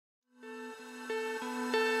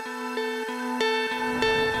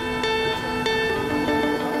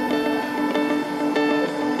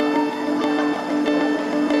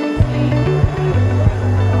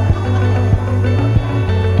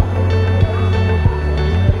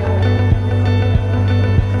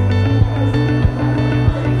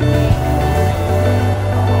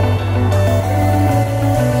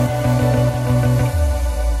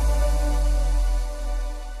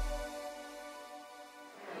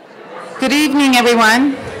Good evening,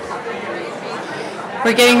 everyone.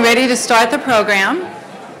 We're getting ready to start the program.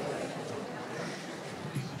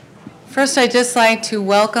 First, I'd just like to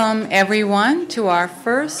welcome everyone to our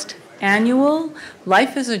first annual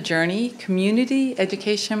Life is a Journey community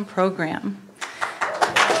education program.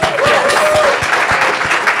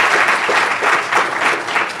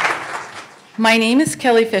 My name is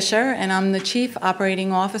Kelly Fisher, and I'm the Chief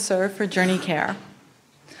Operating Officer for JourneyCare.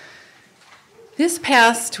 This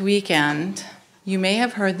past weekend, you may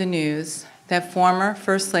have heard the news that former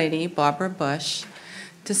First Lady Barbara Bush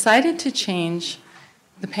decided to change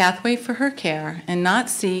the pathway for her care and not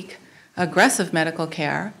seek aggressive medical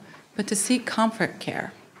care, but to seek comfort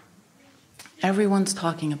care. Everyone's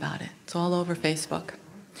talking about it. It's all over Facebook.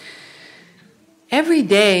 Every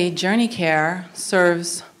day, JourneyCare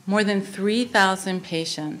serves more than 3,000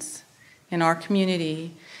 patients in our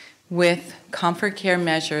community with comfort care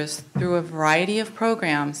measures through a variety of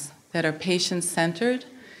programs that are patient-centered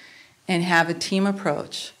and have a team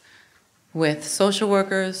approach with social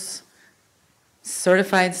workers,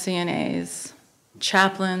 certified CNAs,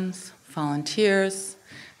 chaplains, volunteers.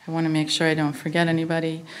 I want to make sure I don't forget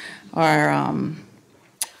anybody, our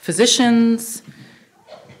physicians,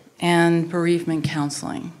 and bereavement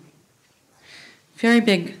counseling. Very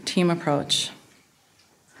big team approach.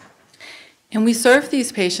 And we serve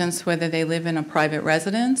these patients whether they live in a private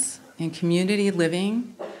residence, in community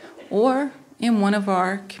living, or in one of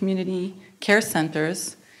our community care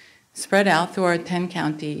centers spread out through our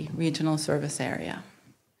 10-county regional service area.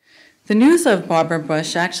 The news of Barbara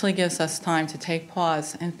Bush actually gives us time to take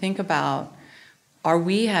pause and think about, are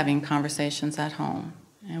we having conversations at home?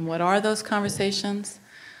 And what are those conversations?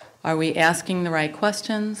 Are we asking the right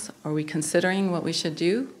questions? Are we considering what we should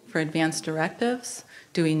do for advanced directives?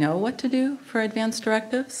 Do we know what to do for advanced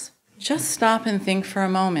directives? Just stop and think for a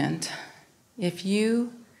moment. If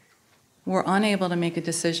you were unable to make a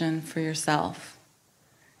decision for yourself,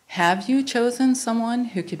 have you chosen someone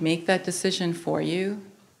who could make that decision for you?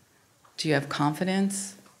 Do you have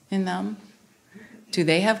confidence in them? Do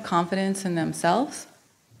they have confidence in themselves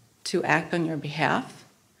to act on your behalf?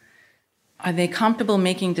 Are they comfortable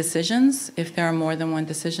making decisions if there are more than one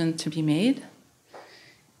decision to be made?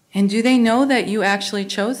 And do they know that you actually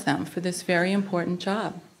chose them for this very important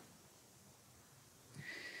job?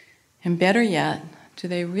 And better yet, do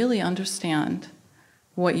they really understand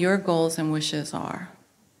what your goals and wishes are?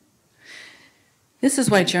 This is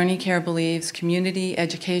why JourneyCare believes community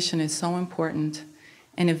education is so important,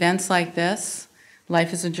 and events like this,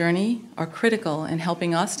 Life is a Journey, are critical in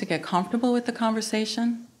helping us to get comfortable with the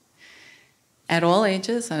conversation at all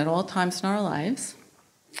ages and at all times in our lives,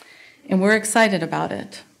 and we're excited about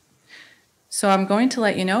it. So I'm going to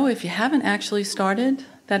let you know, if you haven't actually started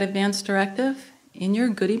that advanced directive, in your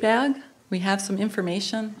goodie bag, we have some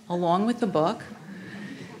information along with the book.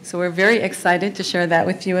 So we're very excited to share that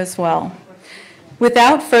with you as well.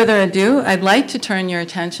 Without further ado, I'd like to turn your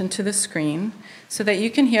attention to the screen so that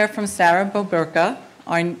you can hear from Sarah Boberka,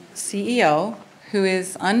 our CEO, who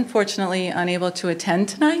is unfortunately unable to attend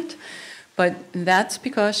tonight, but that's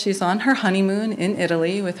because she's on her honeymoon in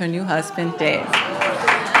Italy with her new husband, Dave.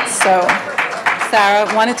 So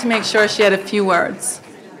Sarah wanted to make sure she had a few words.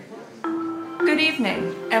 Good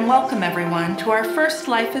evening, and welcome everyone to our first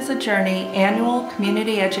Life is a Journey annual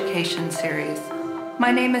community education series.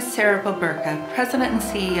 My name is Sarah Boberka, President and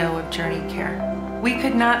CEO of JourneyCare. We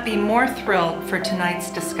could not be more thrilled for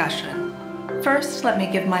tonight's discussion. First, let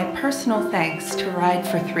me give my personal thanks to Ride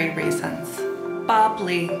for 3 Reasons. Bob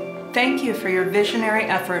Lee, thank you for your visionary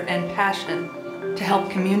effort and passion to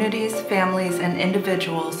help communities, families, and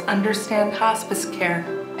individuals understand hospice care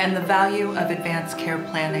and the value of advanced care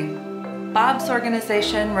planning. Bob's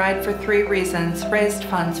organization, Ride for 3 Reasons, raised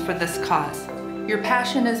funds for this cause. Your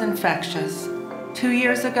passion is infectious. 2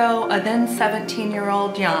 years ago, a then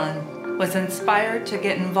 17-year-old Jan was inspired to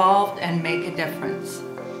get involved and make a difference.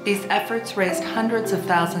 These efforts raised hundreds of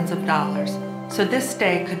thousands of dollars, so this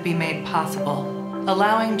day could be made possible,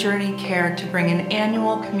 allowing JourneyCare to bring an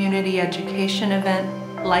annual community education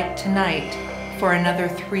event like tonight for another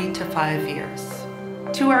 3 to 5 years.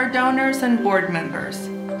 To our donors and board members,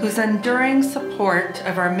 whose enduring support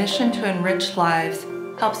of our mission to enrich lives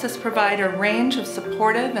helps us provide a range of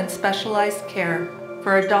supportive and specialized care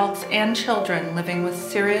for adults and children living with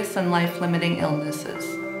serious and life-limiting illnesses.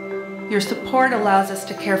 Your support allows us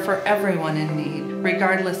to care for everyone in need,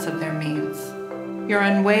 regardless of their means. Your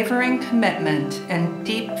unwavering commitment and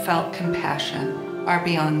deep-felt compassion are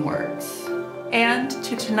beyond words. And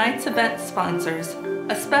to tonight's event sponsors,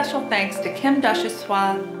 a special thanks to Kim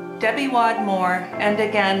Duchessois, Debbie Wadmore, and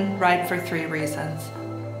again, Ride for 3 Reasons.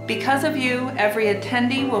 Because of you, every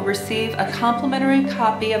attendee will receive a complimentary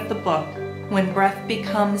copy of the book, When Breath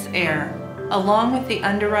Becomes Air, along with the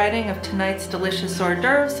underwriting of tonight's delicious hors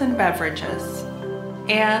d'oeuvres and beverages.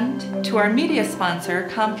 And to our media sponsor,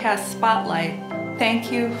 Comcast Spotlight,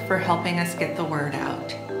 thank you for helping us get the word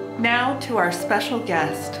out. Now to our special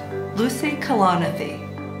guest, Lucy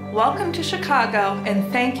Kalanithi. Welcome to Chicago,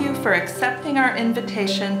 and thank you for accepting our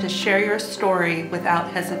invitation to share your story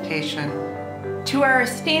without hesitation. To our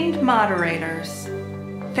esteemed moderators,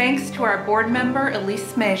 thanks to our board member,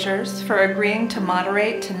 Elise for agreeing to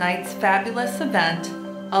moderate tonight's fabulous event,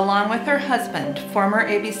 along with her husband, former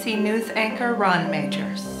ABC News anchor Ron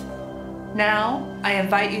Majors. Now, I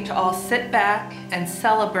invite you to all sit back and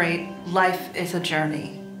celebrate Life is a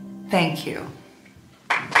Journey. Thank you.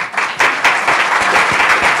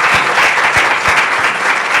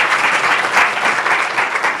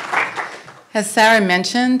 As Sarah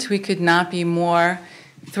mentioned, we could not be more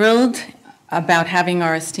thrilled about having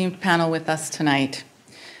our esteemed panel with us tonight.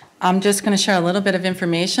 I'm just going to share a little bit of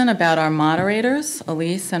information about our moderators,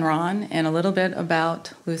 Elise and Ron, and a little bit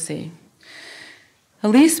about Lucy.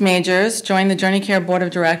 Elise Majors joined the JourneyCare Board of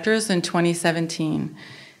Directors in 2017.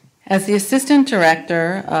 As the Assistant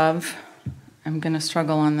Director of, I'm going to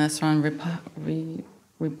struggle on this, Ron,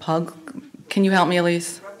 can you help me,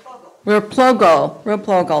 Elise?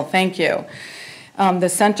 Replogle, thank you. The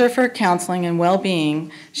Center for Counseling and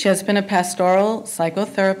Well-Being. She has been a pastoral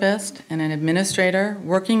psychotherapist and an administrator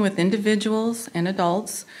working with individuals and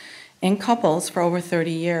adults and couples for over 30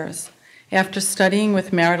 years. After studying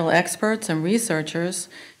with marital experts and researchers,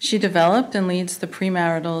 she developed and leads the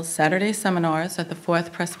premarital Saturday seminars at the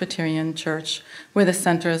Fourth Presbyterian Church, where the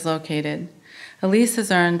center is located. Elise has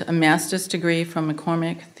earned a master's degree from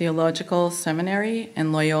McCormick Theological Seminary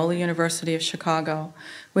and Loyola University of Chicago,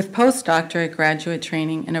 with postdoctorate graduate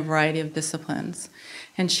training in a variety of disciplines.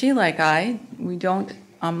 And she, like we don't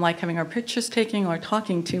like having our pictures taken or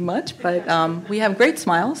talking too much, but we have great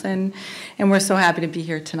smiles, and we're so happy to be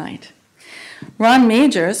here tonight. Ron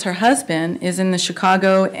Majors, her husband, is in the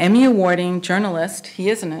Chicago Emmy Awarding journalist. He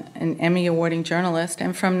is an Emmy Awarding journalist,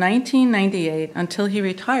 and from 1998 until he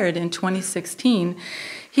retired in 2016,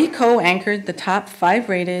 he co-anchored the top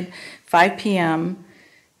 5-rated 5 p.m.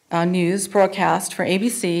 News broadcast for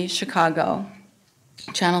ABC Chicago,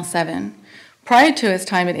 Channel 7. Prior to his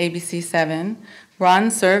time at ABC 7,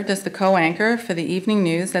 Ron served as the co-anchor for the evening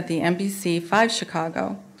news at the NBC 5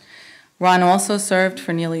 Chicago. Ron also served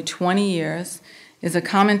for nearly 20 years as a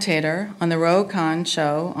commentator on the Roe Conn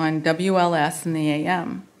show on WLS in the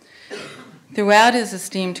AM. Throughout his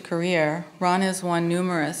esteemed career, Ron has won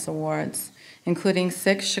numerous awards, including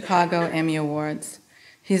 6 Chicago Emmy Awards.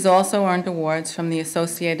 He's also earned awards from the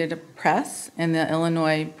Associated Press and the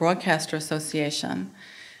Illinois Broadcaster Association.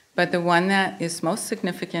 But the one that is most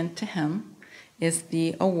significant to him is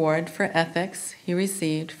the award for ethics he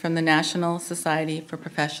received from the National Society for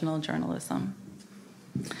Professional Journalism.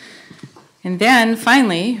 And then,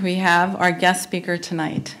 finally, we have our guest speaker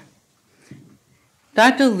tonight.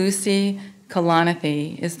 Dr. Lucy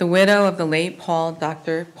Kalanithi is the widow of the late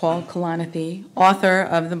Dr. Paul Kalanithi, author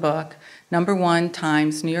of the book,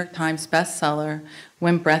 #1 New York Times bestseller,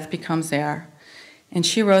 When Breath Becomes Air, and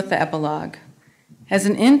she wrote the epilogue. As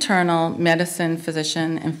an internal medicine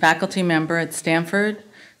physician and faculty member at Stanford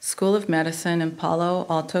School of Medicine in Palo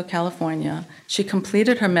Alto, California, she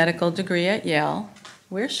completed her medical degree at Yale,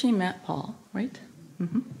 where she met Paul, right?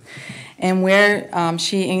 And where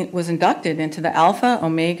she was inducted into the Alpha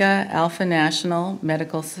Omega Alpha National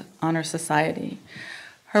Medical Honor Society.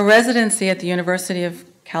 Her residency at the University of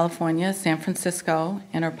California, San Francisco,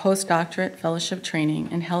 and her postdoctorate fellowship training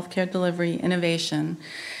in healthcare delivery innovation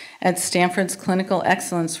at Stanford's Clinical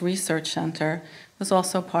Excellence Research Center was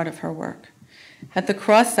also part of her work. At the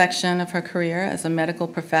cross-section of her career as a medical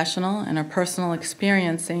professional and her personal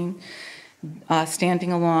experiencing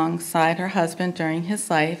standing alongside her husband during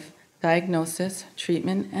his life, diagnosis,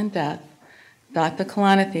 treatment, and death, Dr.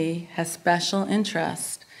 Kalanithi has special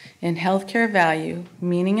interest in healthcare value,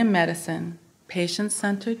 meaning in medicine,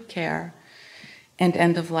 patient-centered care, and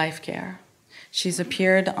end-of-life care. She's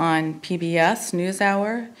appeared on PBS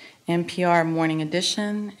NewsHour, NPR Morning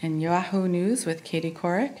Edition, and Yahoo News with Katie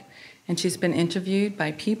Couric, and she's been interviewed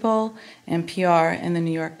by People, NPR, and the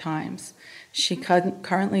New York Times. She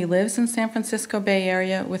currently lives in San Francisco Bay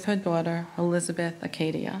Area with her daughter, Elizabeth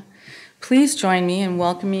Acadia. Please join me in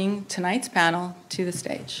welcoming tonight's panel to the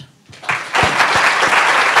stage.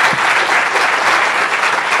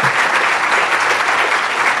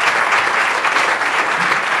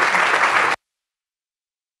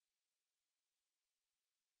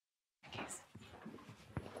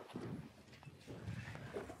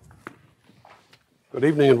 Good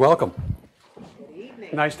evening and welcome. Good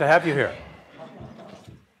evening. Nice to have you here.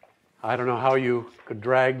 I don't know how you could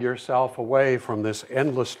drag yourself away from this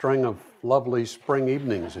endless string of lovely spring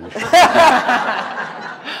evenings in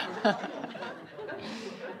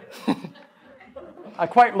I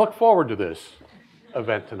quite look forward to this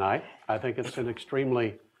event tonight. I think it's an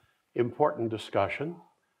extremely important discussion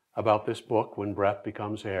about this book, When Breath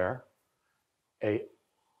Becomes Air, a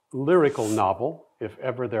lyrical novel, if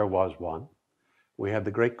ever there was one. We had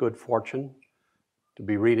the great good fortune to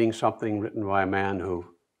be reading something written by a man who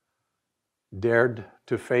dared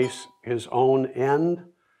to face his own end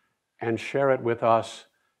and share it with us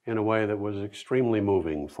in a way that was extremely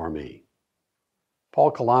moving for me.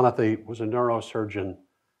 Paul Kalanithi was a neurosurgeon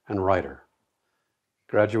and writer.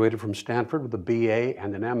 Graduated from Stanford with a BA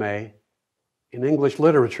and an MA in English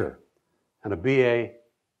literature and a BA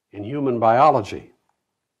in human biology.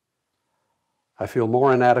 I feel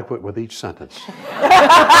more inadequate with each sentence.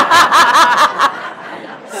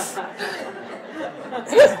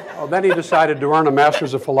 Then he decided to earn a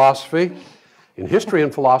Master's of Philosophy in History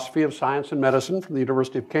and Philosophy of Science and Medicine from the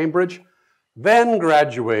University of Cambridge, then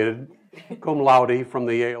graduated cum laude from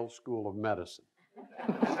the Yale School of Medicine.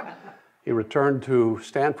 He returned to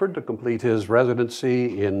Stanford to complete his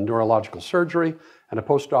residency in neurological surgery and a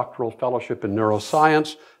postdoctoral fellowship in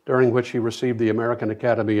neuroscience, during which he received the American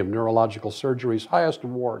Academy of Neurological Surgery's highest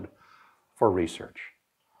award for research.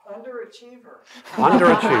 Underachiever.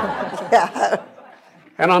 Underachiever. Yeah.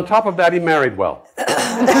 And on top of that, he married well.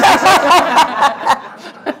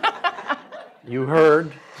 You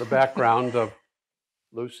heard the background of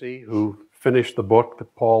Lucy, who finished the book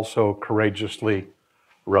that Paul so courageously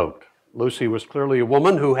wrote. Lucy was clearly a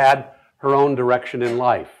woman who had her own direction in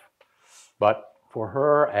life. But for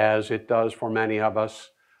her, as it does for many of us,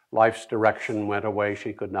 life's direction went a way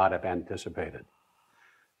she could not have anticipated.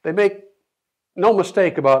 They make no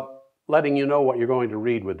mistake about letting you know what you're going to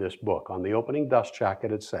read with this book. On the opening dust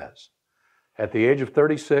jacket, it says, at the age of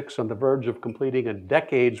 36, on the verge of completing a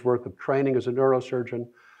decade's worth of training as a neurosurgeon,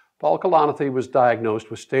 Paul Kalanithi was diagnosed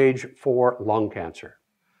with stage 4 lung cancer.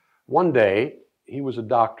 One day, he was a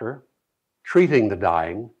doctor treating the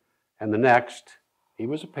dying, and the next, he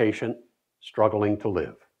was a patient struggling to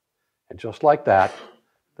live. And just like that,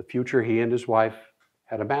 the future he and his wife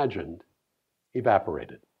had imagined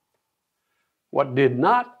evaporated. What did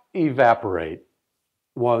not evaporate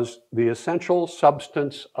was the essential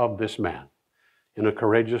substance of this man in a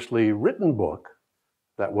courageously written book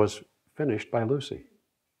that was finished by Lucy.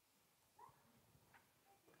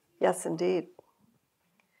 Yes, indeed.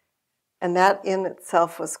 And that in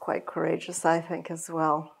itself was quite courageous, I think, as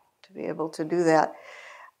well, to be able to do that.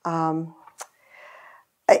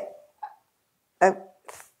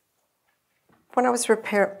 When I was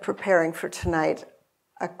preparing for tonight,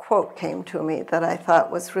 a quote came to me that I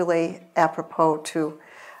thought was really apropos to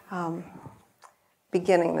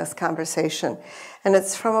beginning this conversation. And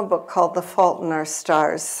it's from a book called The Fault in Our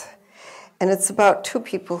Stars. And it's about two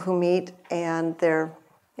people who meet, and they're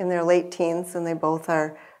in their late teens, and they both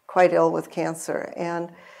are quite ill with cancer.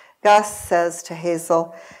 And Gus says to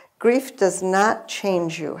Hazel, "Grief does not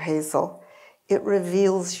change you, Hazel. It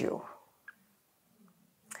reveals you."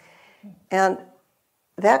 And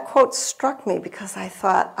that quote struck me because I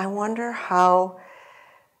thought, I wonder how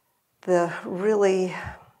the really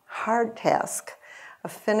hard task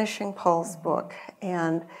of finishing Paul's book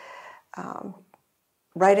and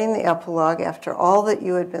writing the epilogue after all that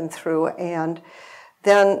you had been through, and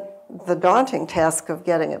then the daunting task of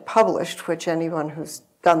getting it published, which anyone who's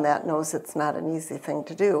done that knows it's not an easy thing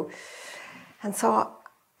to do. And so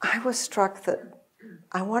I was struck that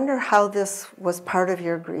I wonder how this was part of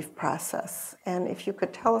your grief process, and if you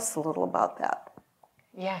could tell us a little about that.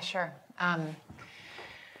 Yeah, sure. I'm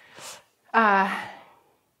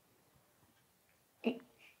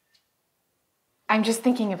just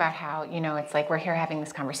thinking about how, it's like we're here having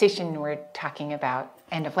this conversation, and we're talking about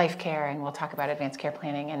end-of-life care, and we'll talk about advanced care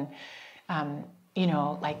planning, and,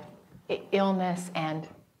 illness and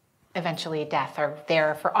eventually death are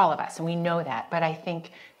there for all of us, and we know that. But I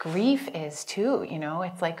think grief is too,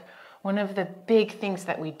 it's like one of the big things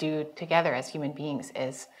that we do together as human beings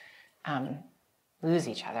is lose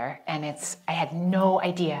each other. And I had no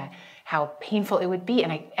idea how painful it would be.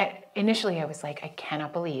 And initially I was like, I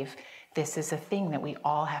cannot believe this is a thing that we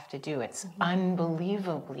all have to do. It's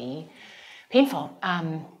unbelievably painful.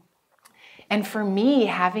 And for me,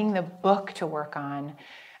 having the book to work on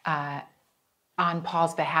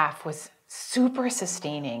Paul's behalf was super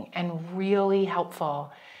sustaining and really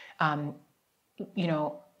helpful.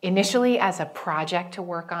 Initially as a project to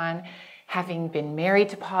work on, having been married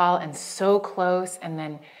to Paul and so close, and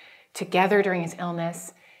then together during his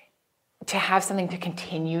illness, to have something to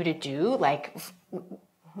continue to do, like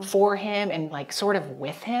for him and like sort of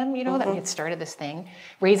with him, you know, that we had started this thing,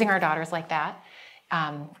 raising our daughters like that.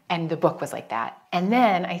 And the book was like that. And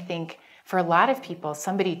then I think for a lot of people,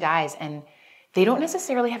 somebody dies and they don't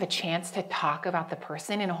necessarily have a chance to talk about the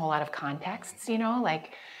person in a whole lot of contexts, you know,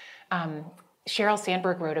 like Sheryl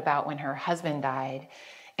Sandberg wrote about when her husband died,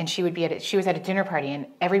 and she was at a dinner party and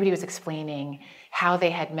everybody was explaining how they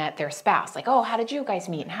had met their spouse. Like, oh, how did you guys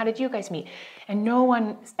meet? And how did you guys meet? And no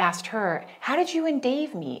one asked her, how did you and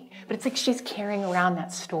Dave meet? But it's like she's carrying around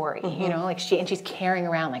that story, you know, like she's carrying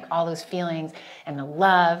around like all those feelings and the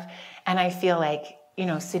love. And I feel like, you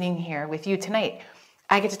know, sitting here with you tonight,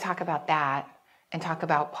 I get to talk about that and talk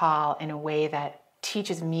about Paul in a way that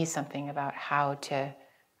teaches me something about how to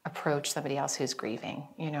approach somebody else who's grieving,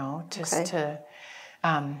 you know, just to,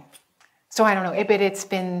 so I don't know, but it's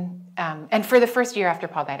been, and for the first year after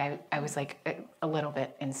Paul died, I was like a little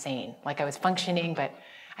bit insane. Like I was functioning, but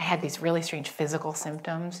I had these really strange physical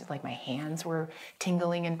symptoms. Like my hands were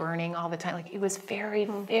tingling and burning all the time. Like it was very,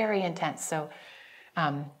 very intense. So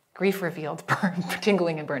grief revealed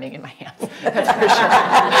tingling and burning in my hands, that's for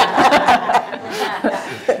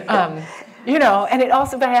sure. You know, and it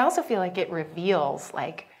also, but I also feel like it reveals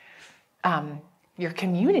like, your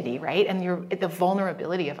community, right? And the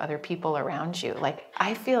vulnerability of other people around you. Like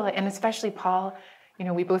I feel, and especially Paul, you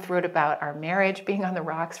know, we both wrote about our marriage being on the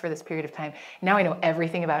rocks for this period of time. Now I know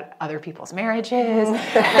everything about other people's marriages.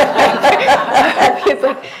 It's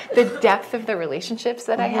like the depth of the relationships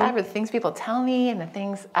that I have, or the things people tell me, and the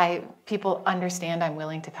things people understand I'm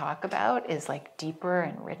willing to talk about is like deeper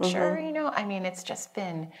and richer, you know? I mean, it's just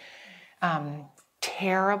been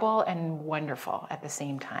terrible and wonderful at the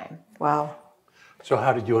same time. Wow. So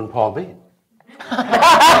how did you and Paul meet?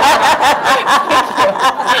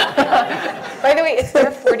 By the way, it's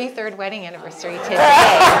their 43rd wedding anniversary today.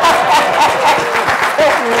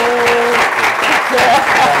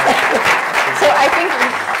 So I think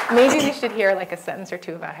maybe we should hear like a sentence or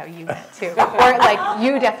two about how you met too. Or like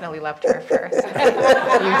you definitely loved her first.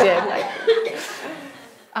 You did. Like,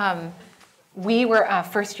 we were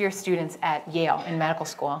first-year students at Yale in medical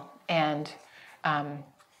school, and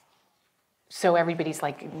so everybody's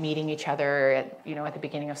like meeting each other at the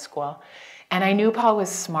beginning of school. And I knew Paul was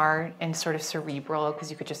smart and sort of cerebral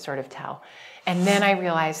because you could just sort of tell. And then I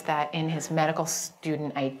realized that in his medical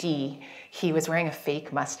student ID, he was wearing a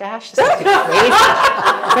fake mustache. It's like crazy.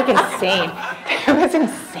 It's like insane. It was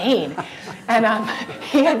insane. And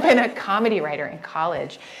he had been a comedy writer in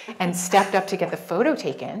college and stepped up to get the photo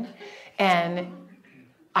taken. And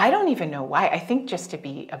I don't even know why. I think just to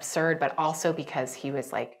be absurd, but also because he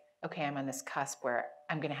was like, okay, I'm on this cusp where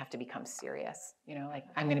I'm going to have to become serious, like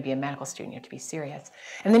I'm going to be a medical student, you have to be serious.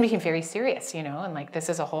 And then became very serious, and like this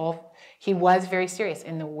is he was very serious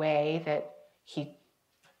in the way that he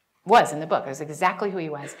was in the book. It was exactly who he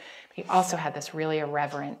was. He also had this really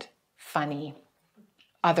irreverent, funny,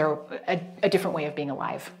 a different way of being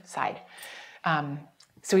alive side.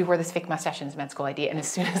 So he wore this fake mustache in his med school ID, and as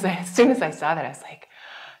soon as I saw that, I was like,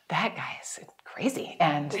 that guy is crazy,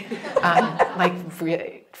 and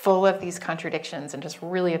really full of these contradictions, and just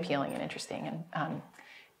really appealing and interesting. And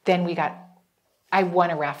then I won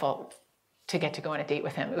a raffle to get to go on a date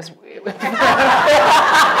with him. It was a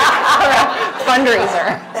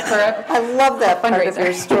fundraiser. I love that part of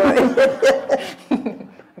your story.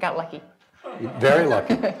 I got lucky. Very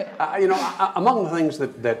lucky. Among the things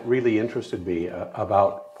that really interested me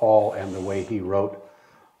about Paul and the way he wrote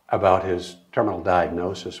about his terminal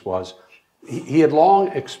diagnosis was he had long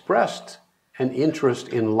expressed an interest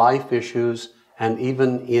in life issues and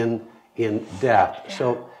even in death. Yeah.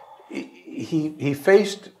 So he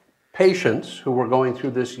faced patients who were going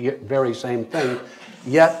through this very same thing,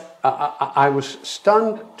 yet I was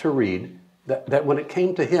stunned to read that when it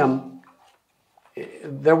came to him,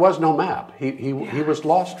 there was no map. He was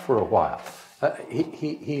lost for a while.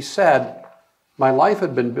 He said, my life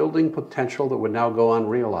had been building potential that would now go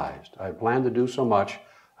unrealized. I had planned to do so much.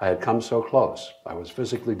 I had come so close. I was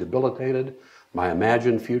physically debilitated. My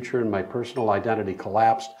imagined future and my personal identity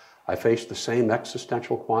collapsed. I faced the same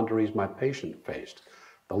existential quandaries my patient faced.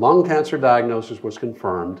 The lung cancer diagnosis was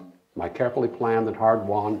confirmed. My carefully planned and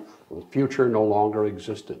hard-won future no longer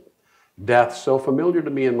existed. Death, so familiar to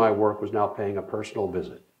me in my work, was now paying a personal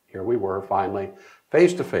visit. Here we were, finally,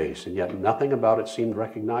 face to face, and yet nothing about it seemed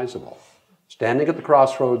recognizable. Standing at the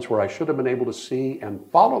crossroads where I should have been able to see and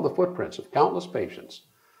follow the footprints of countless patients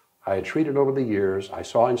I had treated over the years, I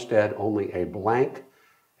saw instead only a blank,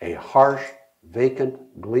 a harsh,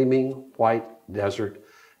 vacant, gleaming white desert,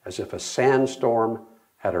 as if a sandstorm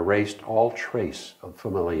had erased all trace of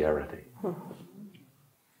familiarity.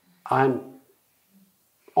 I'm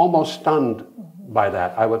almost stunned by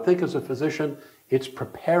that. I would think as a physician, it's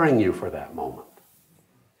preparing you for that moment.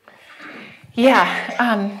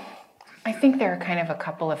 Yeah, I think there are kind of a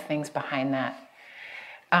couple of things behind that.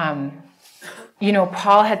 You know,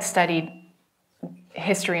 Paul had studied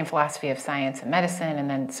history and philosophy of science and medicine, and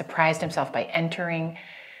then surprised himself by entering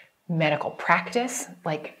medical practice,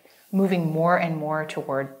 like moving more and more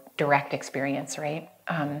toward direct experience, right?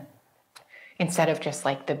 Instead of just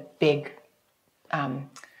like the big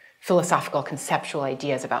philosophical conceptual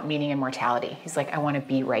ideas about meaning and mortality. He's like, I want to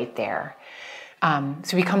be right there.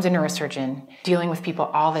 So he becomes a neurosurgeon, dealing with people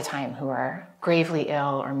all the time who are gravely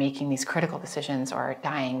ill or making these critical decisions or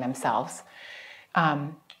dying themselves.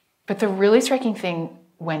 But the really striking thing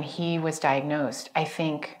when he was diagnosed, I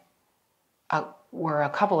think, were a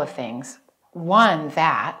couple of things. One,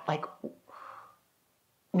 that, like,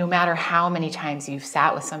 no matter how many times you've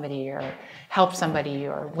sat with somebody or helped somebody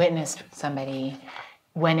or witnessed somebody,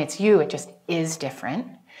 when it's you, it just is different.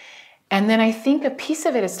 And then I think a piece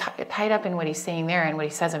of it is tied up in what he's saying there and what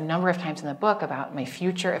he says a number of times in the book about my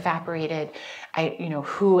future evaporated.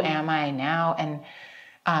 Who am I now?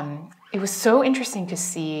 And it was so interesting to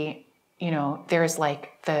see, there's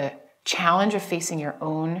like the challenge of facing your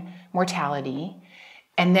own mortality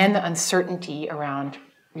and then the uncertainty around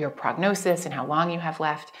your prognosis and how long you have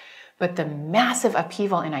left, but the massive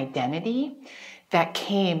upheaval in identity that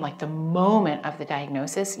came like the moment of the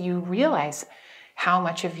diagnosis. You realize how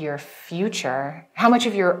much of your future, how much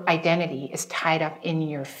of your identity is tied up in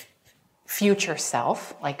your future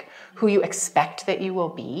self, like who you expect that you will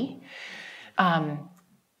be. And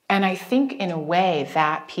I think in a way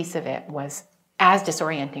that piece of it was as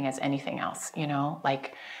disorienting as anything else,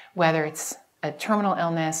 like whether it's a terminal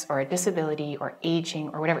illness or a disability or aging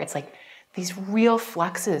or whatever, it's like these real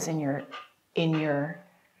fluxes in your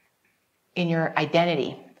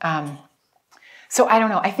identity. So I don't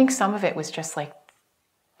know, I think some of it was just like,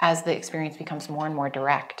 as the experience becomes more and more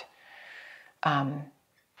direct,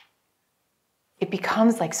 it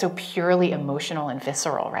becomes like so purely emotional and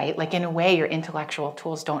visceral, right? Like in a way, your intellectual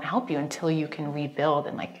tools don't help you until you can rebuild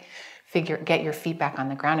and like get your feet back on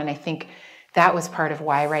the ground. And I think that was part of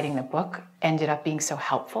why writing the book ended up being so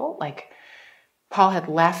helpful. Like Paul had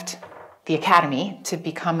left the academy to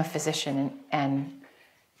become a physician and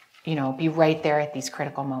be right there at these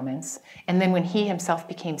critical moments. And then when he himself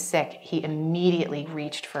became sick, he immediately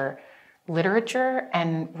reached for literature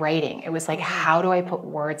and writing. It was like, how do I put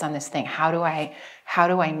words on this thing? How do I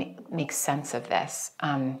make sense of this?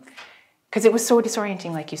 Because it was so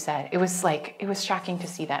disorienting, like you said. It was shocking to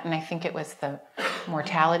see that. And I think it was the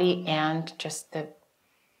mortality and just the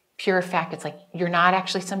pure fact. It's like, you're not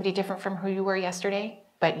actually somebody different from who you were yesterday,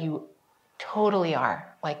 but you totally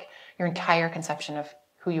are. Like your entire conception of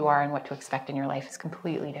who you are and what to expect in your life is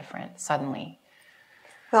completely different suddenly.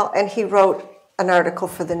 Well, and he wrote an article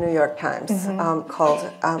for the New York Times called,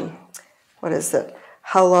 what is it?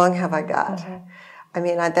 How Long Have I Got? I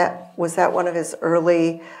mean, was that one of his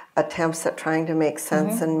early attempts at trying to make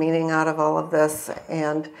sense and meaning out of all of this?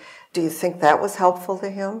 And do you think that was helpful to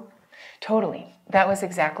him? Totally. That was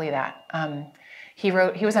exactly that. He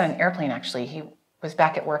was on an airplane, actually. He was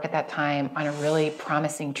back at work at that time on a really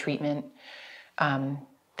promising treatment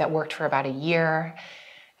that worked for about a year.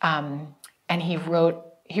 And he wrote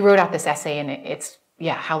out this essay, and it's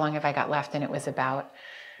How Long Have I Got Left? And it was about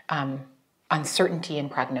uncertainty in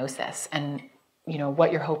prognosis and,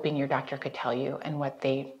 what you're hoping your doctor could tell you and what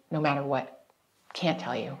they, no matter what, can't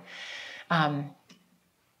tell you.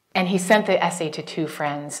 And he sent the essay to two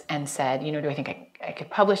friends and said, do I think I could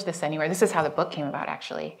publish this anywhere? This is how the book came about,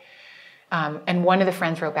 actually. And one of the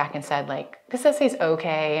friends wrote back and said, like, this essay's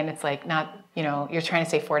okay, and it's like not, you're trying to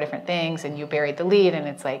say 4 different things, and you buried the lead, and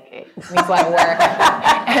it's like, it needs a lot of work.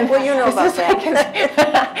 And well, you know about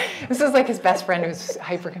that. This is like his best friend who's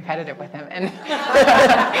hyper-competitive with him. And,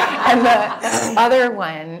 and the other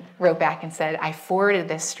one wrote back and said, I forwarded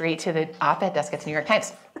this straight to the op-ed desk at the New York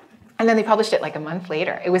Times. And then they published it like a month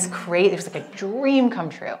later. It was great. It was like a dream come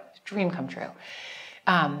true.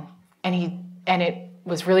 And it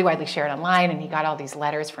was really widely shared online, and he got all these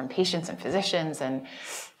letters from patients and physicians, and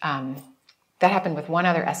that happened with one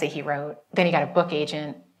other essay he wrote. Then he got a book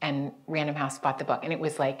agent, and Random House bought the book, and it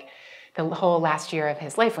was like the whole last year of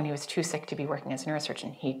his life when he was too sick to be working as a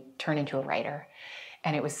neurosurgeon, he turned into a writer,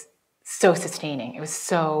 and it was so sustaining. It was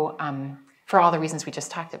so, for all the reasons we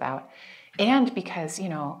just talked about, and because,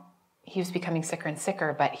 he was becoming sicker and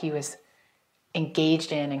sicker, but he was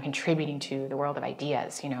engaged in and contributing to the world of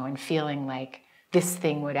ideas, and feeling like this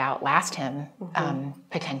thing would outlast him,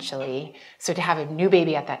 potentially. So to have a new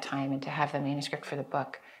baby at that time and to have the manuscript for the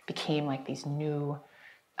book became like these new,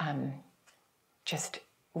 just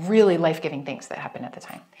really life-giving things that happened at the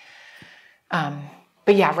time.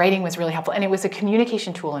 But yeah, writing was really helpful. And it was a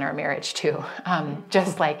communication tool in our marriage too.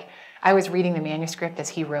 Just like I was reading the manuscript as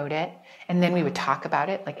he wrote it, and then we would talk about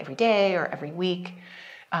it like every day or every week.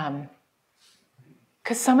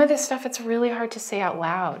 Because some of this stuff, it's really hard to say out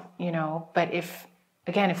loud, you know, but if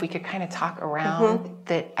we could kind of talk around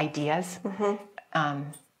the ideas,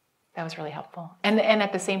 that was really helpful. And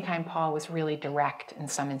at the same time, Paul was really direct in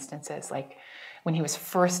some instances. Like when he was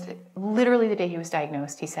first, literally the day he was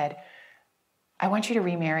diagnosed, he said, I want you to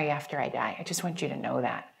remarry after I die. I just want you to know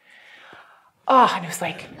that. Oh, and it was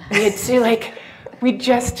like, we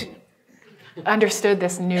just understood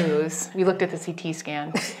this news. We looked at the CT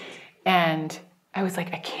scan, and I was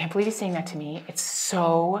like, I can't believe he's saying that to me. That's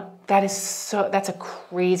a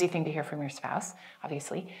crazy thing to hear from your spouse,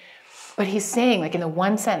 obviously. But he's saying, like in the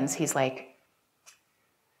one sentence, he's like,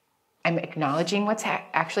 I'm acknowledging what's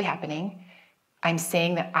actually happening. I'm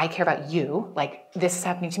saying that I care about you, like this is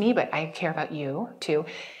happening to me, but I care about you too.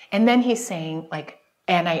 And then he's saying like,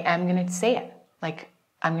 and I am going to say it. Like,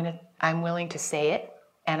 I'm willing to say it.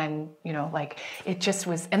 And I'm, you know, like it just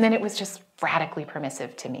was, and then it was just radically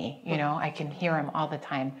permissive to me. You know, I can hear him all the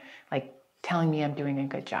time, like telling me I'm doing a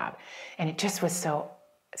good job. And it just was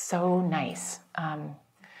so nice.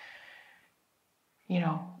 You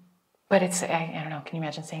know, but it's, I don't know, can you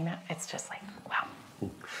imagine saying that? It's just like, wow.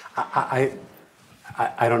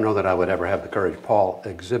 I don't know that I would ever have the courage Paul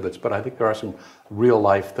exhibits, but I think there are some real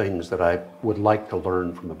life things that I would like to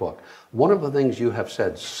learn from the book. One of the things you have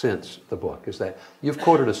said since the book is that you've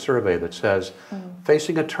quoted a survey that says,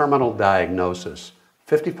 facing a terminal diagnosis,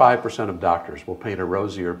 55% of doctors will paint a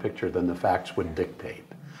rosier picture than the facts would dictate.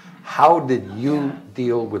 How did you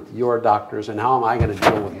deal with your doctors, and how am I going to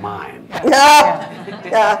deal with mine?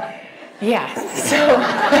 Yeah. So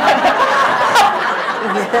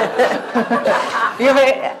you have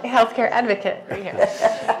a healthcare advocate right here.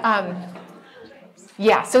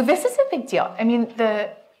 So this is a big deal. I mean,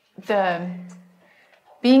 the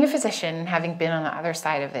being a physician, having been on the other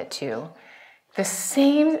side of it too, the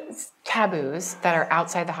same taboos that are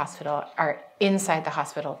outside the hospital are inside the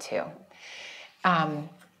hospital too.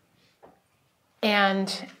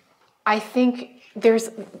 And I think there's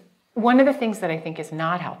one of the things that I think is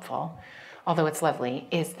not helpful, although it's lovely,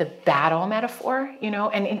 is the battle metaphor, you know,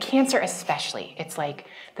 and in cancer especially. It's like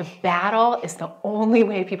the battle is the only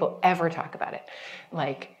way people ever talk about it.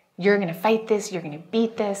 Like, you're going to fight this, you're going to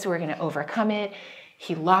beat this, we're going to overcome it.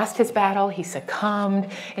 He lost his battle, he succumbed.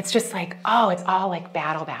 It's just like, oh, it's all like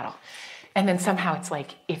battle. And then somehow it's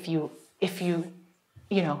like, if you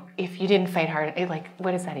didn't fight hard, like,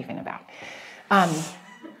 what is that even about?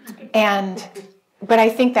 But I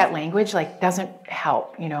think that language like doesn't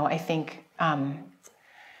help, you know. I think and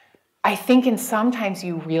sometimes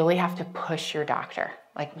you really have to push your doctor,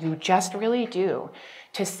 like you just really do,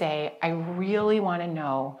 to say, I really want to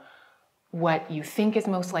know what you think is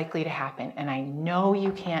most likely to happen, and I know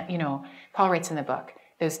you can't, you know. Paul writes in the book,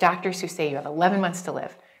 those doctors who say you have 11 months to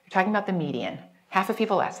live, you're talking about the median, half of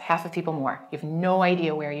people less, half of people more. You have no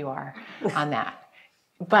idea where you are on that.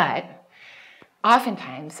 But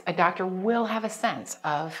oftentimes, a doctor will have a sense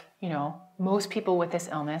of, you know, most people with this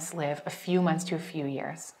illness live a few months to a few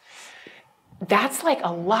years. That's like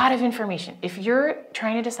a lot of information. If you're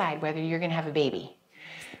trying to decide whether you're going to have a baby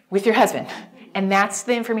with your husband, and that's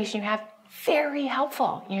the information you have, very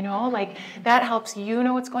helpful, you know, like that helps you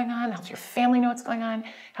know what's going on, helps your family know what's going on,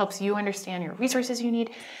 helps you understand your resources you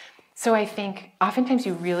need. So I think oftentimes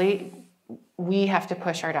we have to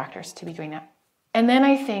push our doctors to be doing that. And then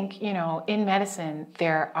I think, you know, in medicine,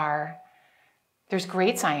 there's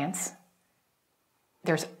great science.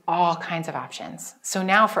 There's all kinds of options. So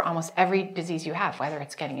now for almost every disease you have, whether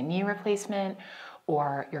it's getting a knee replacement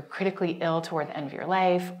or you're critically ill toward the end of your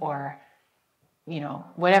life or, you know,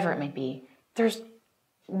 whatever it might be, there's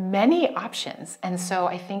many options. And so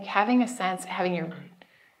I think having your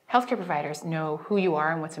healthcare providers know who you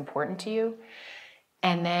are and what's important to you,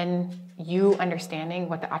 and then you understanding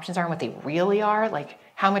what the options are and what they really are, like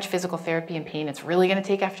how much physical therapy and pain it's really going to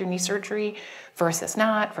take after knee surgery versus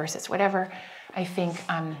not, versus whatever. I think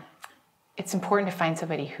it's important to find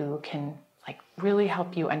somebody who can like really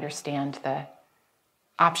help you understand the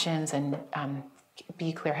options and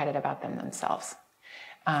be clear-headed about them themselves.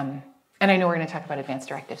 And I know we're going to talk about advanced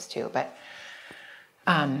directives too, but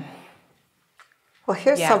well,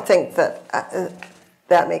 here's something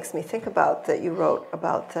that makes me think about that you wrote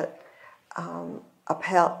about, that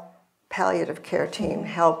a palliative care team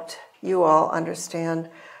helped you all understand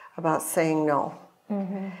about saying no.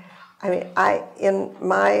 I mean, in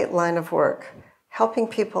my line of work, helping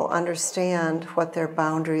people understand what their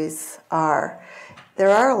boundaries are, there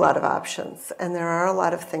are a lot of options and there are a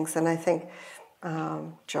lot of things. And I think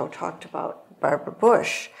Joe talked about Barbara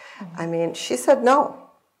Bush. I mean, she said no.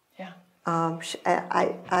 Yeah.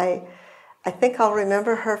 I think I'll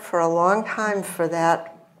remember her for a long time for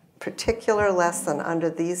that particular lesson under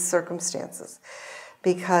these circumstances,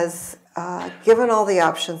 because given all the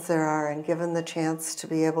options there are and given the chance to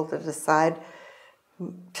be able to decide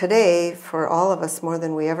today for all of us more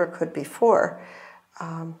than we ever could before,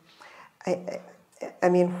 I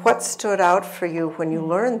mean, what stood out for you when you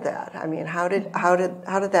learned that? I mean, how did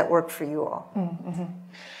that work for you all?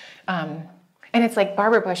 And it's like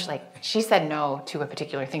Barbara Bush, like, she said no to a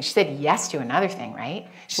particular thing. She said yes to another thing, right?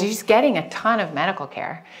 She's getting a ton of medical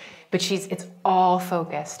care, but it's all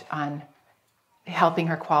focused on helping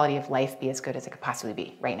her quality of life be as good as it could possibly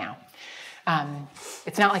be right now.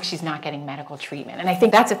 It's not like she's not getting medical treatment. And I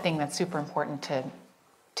think that's a thing that's super important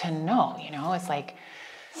to know, you know? It's like,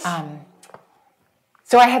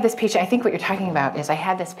 so I had this patient, I think what you're talking about is I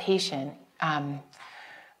had this patient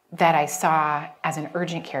that I saw as an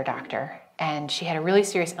urgent care doctor, and she had a really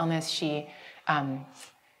serious illness. She had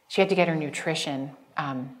to get her nutrition,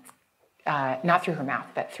 not through her mouth,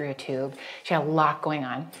 but through a tube. She had a lot going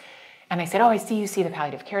on. And I said, oh, I see you see the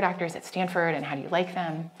palliative care doctors at Stanford, and how do you like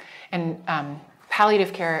them? And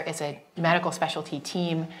palliative care is a medical specialty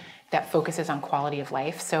team that focuses on quality of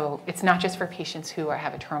life. So it's not just for patients who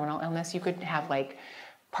have a terminal illness. You could have like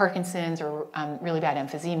Parkinson's or really bad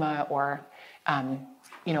emphysema or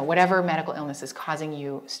whatever medical illness is causing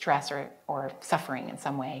you stress or suffering in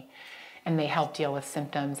some way. And they help deal with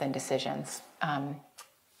symptoms and decisions.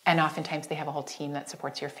 And oftentimes they have a whole team that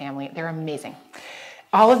supports your family. They're amazing.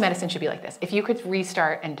 All of medicine should be like this. If you could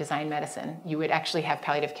restart and design medicine, you would actually have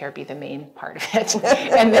palliative care be the main part of it,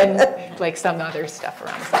 and then like some other stuff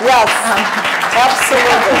around. Yes,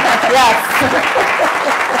 absolutely.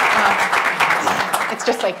 Yes. It's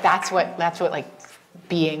just like that's what like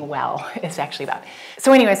being well is actually about.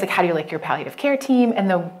 So, anyways, like, how do you like your palliative care team?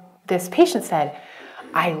 And this patient said,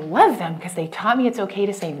 I love them because they taught me it's okay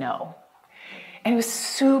to say no. And it was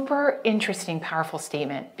super interesting, powerful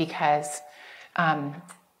statement because.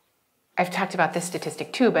 I've talked about this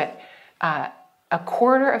statistic too, but a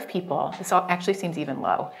quarter of people, this actually seems even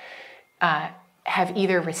low, have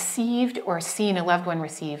either received or seen a loved one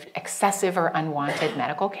receive excessive or unwanted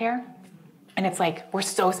medical care. And it's like, we're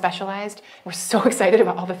so specialized, we're so excited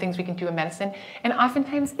about all the things we can do in medicine, and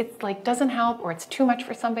oftentimes it's like doesn't help, or it's too much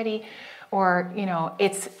for somebody, or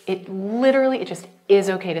it literally just is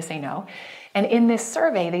okay to say no. And in this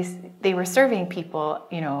survey, they were surveying people,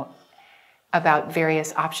 about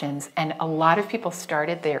various options, and a lot of people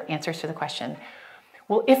started their answers to the question,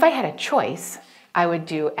 well, if I had a choice, I would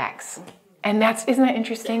do X. And isn't that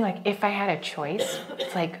interesting? Like, if I had a choice,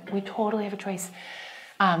 it's like, we totally have a choice.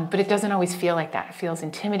 But it doesn't always feel like that. It feels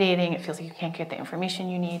intimidating. It feels like you can't get the information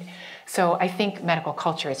you need. So I think medical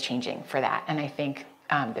culture is changing for that. And I think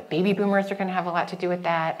the baby boomers are gonna have a lot to do with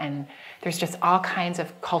that. And there's just all kinds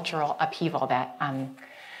of cultural upheaval that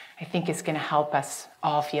I think is going to help us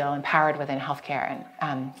all feel empowered within healthcare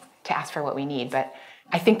and to ask for what we need. But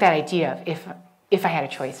I think that idea of if I had a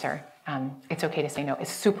choice or it's okay to say no is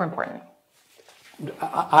super important.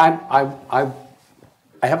 I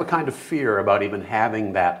have a kind of fear about even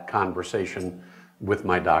having that conversation with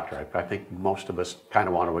my doctor. I think most of us kind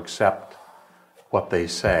of want to accept what they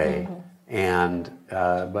say,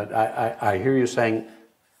 but I hear you saying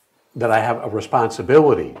that I have a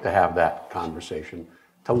responsibility to have that conversation,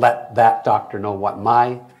 to let that doctor know what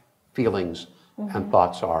my feelings and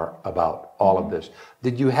thoughts are about all of this.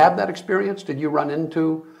 Did you have that experience? Did you run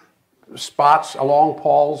into spots along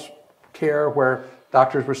Paul's care where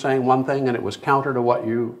doctors were saying one thing and it was counter to what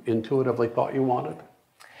you intuitively thought you wanted?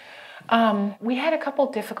 We had a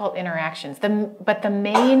couple difficult interactions, but the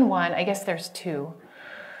main one, I guess there's two.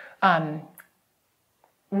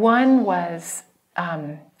 One was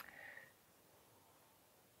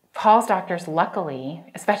Paul's doctors, luckily,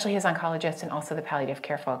 especially his oncologists and also the palliative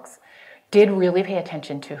care folks, did really pay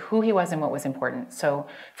attention to who he was and what was important. So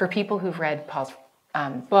for people who've read Paul's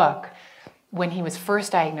book, when he was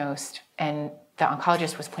first diagnosed and the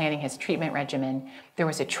oncologist was planning his treatment regimen, there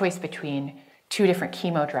was a choice between two different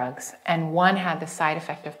chemo drugs, and one had the side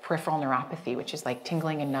effect of peripheral neuropathy, which is like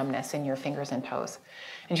tingling and numbness in your fingers and toes.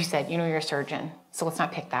 And she said, you're a surgeon, so let's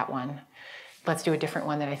not pick that one. Let's do a different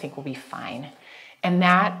one that I think will be fine. And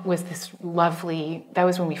that was that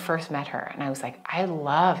was when we first met her. And I was like, I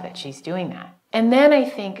love that she's doing that. And then I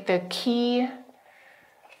think the key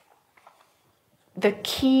the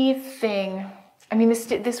key thing, I mean,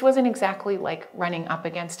 this wasn't exactly like running up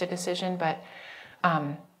against a decision, but,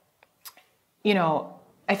 you know,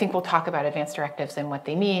 I think we'll talk about advance directives and what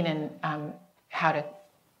they mean and how to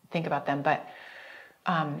think about them. But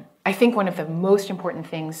I think one of the most important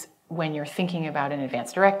things when you're thinking about an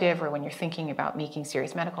advance directive or when you're thinking about making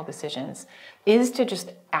serious medical decisions is to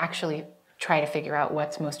just actually try to figure out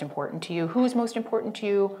what's most important to you, who's most important to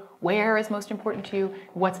you, where is most important to you,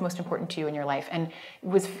 what's most important to you in your life. And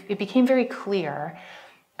it became very clear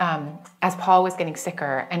as Paul was getting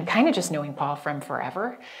sicker, and kind of just knowing Paul from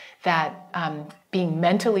forever, that being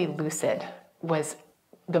mentally lucid was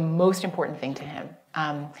the most important thing to him.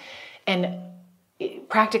 And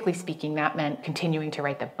practically speaking, that meant continuing to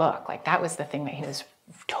write the book. Like, that was the thing that he was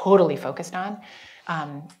totally focused on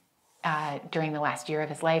during the last year of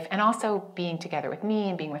his life, and also being together with me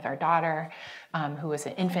and being with our daughter, who was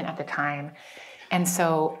an infant at the time. And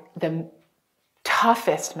so the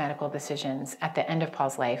toughest medical decisions at the end of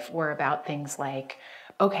Paul's life were about things like,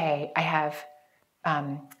 okay, I have,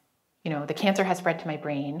 you know, the cancer has spread to my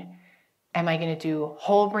brain. Am I going to do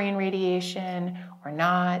whole brain radiation or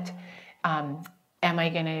not? Am I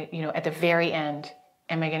going to, you know, at the very end,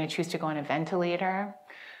 am I going to choose to go on a ventilator,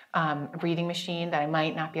 a breathing machine that I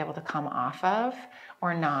might not be able to come off of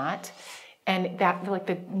or not? And that, like,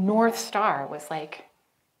 the North Star was like,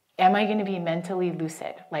 am I going to be mentally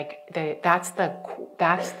lucid? Like, that's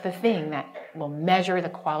the thing that will measure the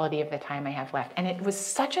quality of the time I have left. And it was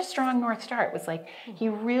such a strong North Star. It was like, he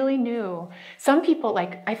really knew. Some people,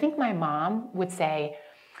 like, I think my mom would say,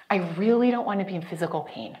 I really don't want to be in physical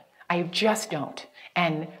pain. I just don't.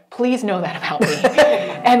 And please know that about me.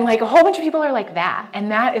 And like, a whole bunch of people are like that.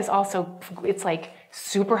 And that is also, it's like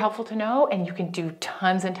super helpful to know. And you can do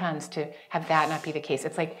tons and tons to have that not be the case.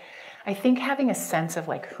 It's like, I think having a sense of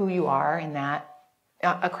like who you are in that,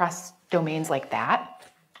 across domains like that,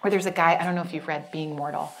 where there's a guy, I don't know if you've read Being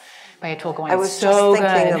Mortal by Atul Gawande. I was so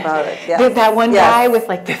just thinking about it. Yeah. That one guy with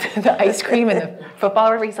like the ice cream and the football,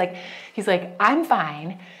 or whatever, he's like, I'm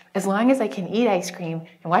fine as long as I can eat ice cream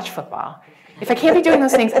and watch football. If I can't be doing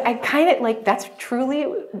those things, I kind of like, that's truly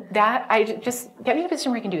that, I just get me in a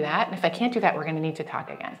position where I can do that. And if I can't do that, we're going to need to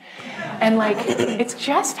talk again. And like, it's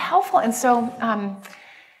just helpful. And so,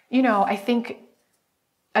 you know, I think,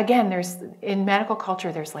 again, in medical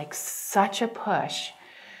culture, there's like such a push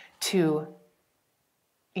to,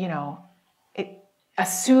 you know,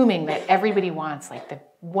 assuming that everybody wants like the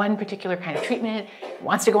one particular kind of treatment,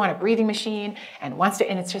 wants to go on a breathing machine, and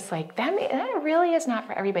it's just like, that really is not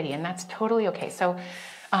for everybody, and that's totally okay. So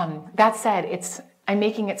that said, I'm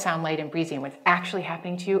making it sound light and breezy, and what's actually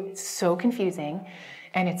happening to you, it's so confusing,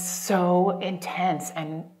 and it's so intense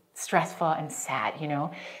and stressful and sad, you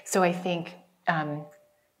know? So I think,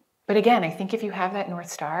 but again, I think if you have that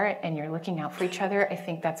North Star and you're looking out for each other, I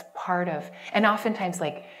think that's part of, and oftentimes,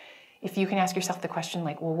 like, if you can ask yourself the question,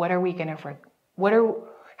 like, well,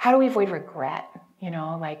 how do we avoid regret? You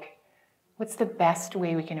know, like, what's the best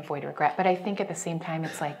way we can avoid regret? But I think at the same time,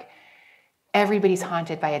 it's like, everybody's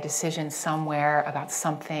haunted by a decision somewhere about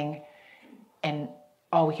something, and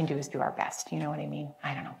all we can do is do our best. You know what I mean?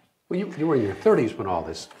 I don't know. Well, you were in your 30s when all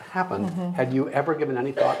this happened. Mm-hmm. Had you ever given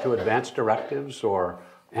any thought to advance directives or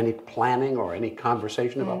any planning or any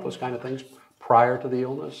conversation about those kind of things prior to the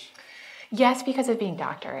illness? Yes, because of being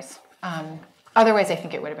doctors. Otherwise, I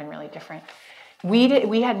think it would have been really different.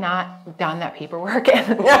 We had not done that paperwork,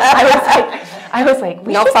 and I was like,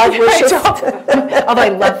 we no 5 wishes. Although I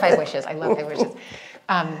love 5 wishes, I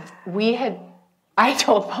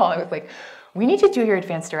told Paul, I was like, we need to do your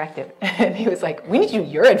advance directive, and he was like, we need to do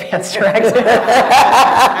your advance directive.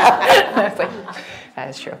 I was like, that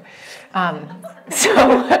is true.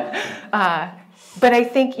 But I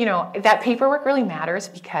think, you know, that paperwork really matters,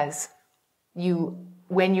 because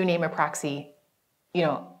when you name a proxy, you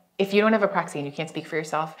know, if you don't have a proxy and you can't speak for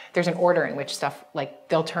yourself, there's an order in which stuff, like,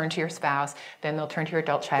 they'll turn to your spouse, then they'll turn to your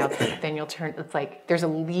adult child, then it's like, there's a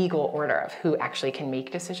legal order of who actually can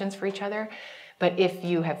make decisions for each other. But if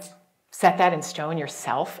you have set that in stone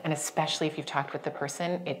yourself, and especially if you've talked with the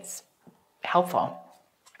person, it's helpful.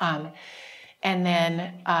 And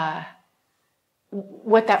then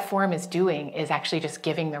what that form is doing is actually just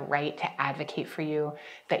giving the right to advocate for you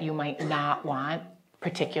that you might not want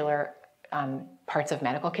particular parts of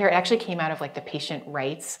medical care. It actually came out of like the patient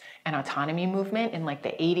rights and autonomy movement in like the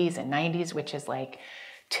 80s and 90s, which is like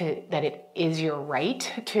that it is your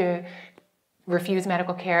right to refuse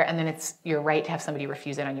medical care, and then it's your right to have somebody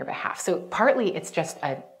refuse it on your behalf. So partly it's just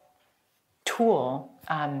a tool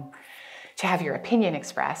to have your opinion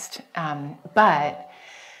expressed, but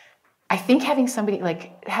I think having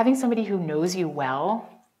somebody who knows you well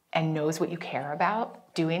and knows what you care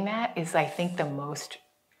about, doing that is, I think, the most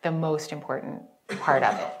important part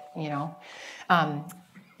of it, you know.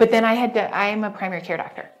 But then I'm a primary care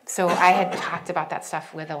doctor, so I had talked about that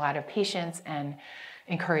stuff with a lot of patients and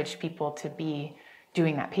encouraged people to be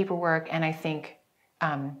doing that paperwork. And I think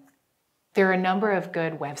there are a number of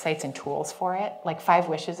good websites and tools for it. Like 5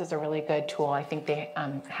 Wishes is a really good tool. I think they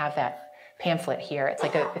have that pamphlet here. It's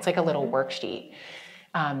like a little worksheet.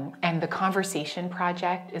 And the Conversation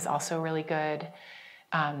Project is also really good.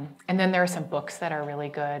 And then there are some books that are really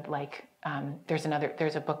good, like there's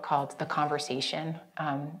a book called The Conversation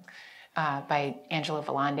by Angela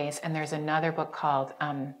Volandes, and there's another book called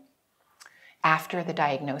After the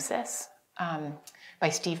Diagnosis by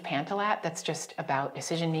Steve Pantelat that's just about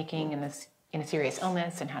decision making in a serious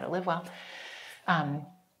illness and how to live well.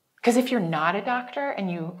 Because if you're not a doctor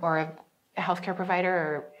and you or a healthcare provider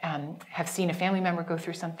or have seen a family member go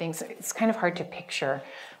through something, so it's kind of hard to picture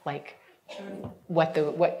like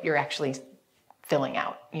what you're actually filling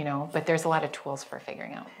out, you know, but there's a lot of tools for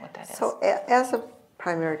figuring out what that is. So as a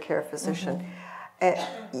primary care physician,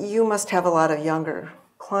 you must have a lot of younger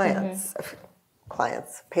clients,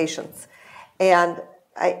 patients. And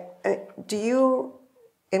do you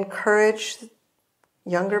encourage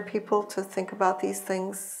younger people to think about these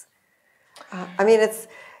things? I mean, it's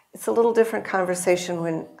a little different conversation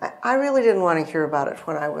when I really didn't want to hear about it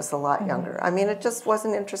when I was a lot younger. I mean, it just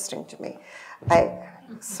wasn't interesting to me. I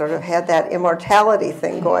sort of had that immortality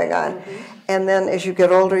thing going on. And then as you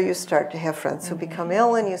get older, you start to have friends who become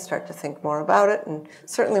ill and you start to think more about it. And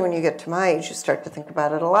certainly when you get to my age, you start to think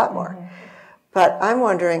about it a lot more. But I'm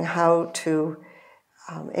wondering how to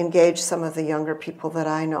engage some of the younger people that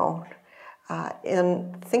I know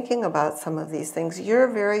in thinking about some of these things. You're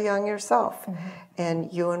very young yourself.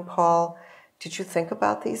 And you and Paul, did you think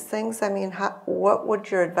about these things? I mean, what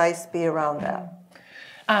would your advice be around that?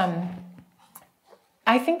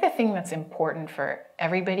 I think the thing that's important for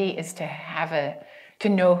everybody is to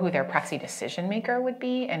know who their proxy decision maker would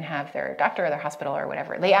be and have their doctor or their hospital or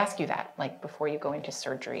whatever. They ask you that, like before you go into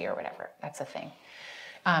surgery or whatever. That's a thing.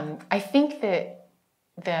 I think that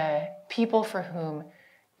the people for whom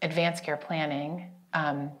advanced care planning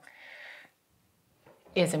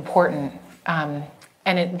is important,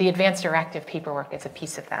 and the advanced directive paperwork is a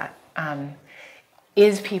piece of that,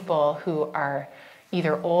 is people who are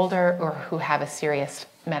either older or who have a serious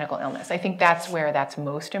medical illness. I think that's where that's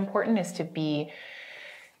most important, is to be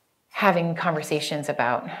having conversations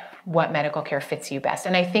about what medical care fits you best.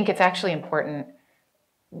 And I think it's actually important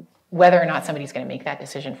whether or not somebody's going to make that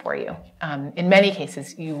decision for you. In many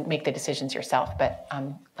cases, you make the decisions yourself, but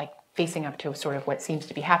like facing up to sort of what seems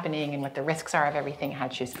to be happening and what the risks are of everything, how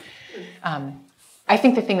to choose. I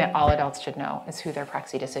think the thing that all adults should know is who their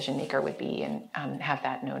proxy decision maker would be, and have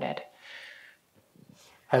that noted.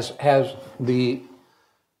 Has the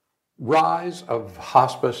rise of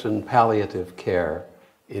hospice and palliative care,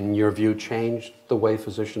 in your view, changed the way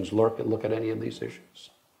physicians look at any of these issues?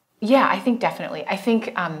 Yeah, I think definitely. I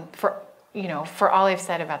think for all I've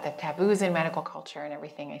said about the taboos in medical culture and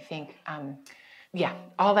everything, I think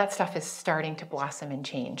all that stuff is starting to blossom and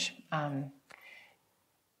change. I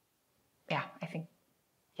think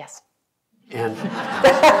yes. And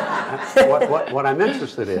what I'm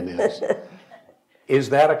interested in is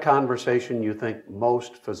that a conversation you think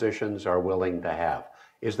most physicians are willing to have?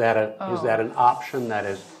 Is that an option that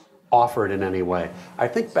is offered in any way? I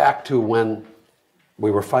think back to when we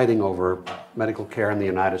were fighting over medical care in the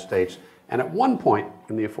United States, and at one point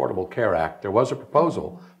in the Affordable Care Act, there was a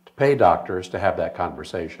proposal to pay doctors to have that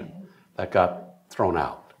conversation. That got thrown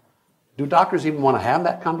out. Do doctors even want to have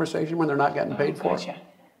that conversation when they're not getting paid for it?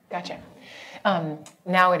 Gotcha.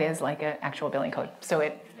 Now it is like an actual billing code. So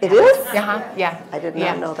it is? Yeah. I did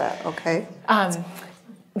not know that. Okay.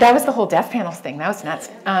 That was the whole death panels thing. That was nuts.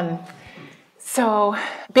 So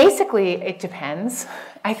basically, it depends.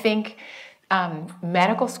 I think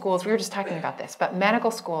medical schools, we were just talking about this, but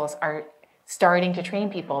medical schools are starting to train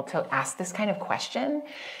people to ask this kind of question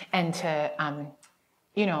and to,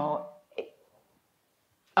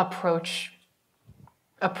 approach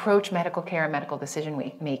medical care and medical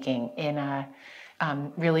decision making in a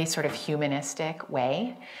really sort of humanistic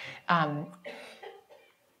way.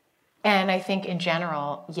 And I think in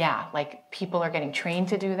general, like people are getting trained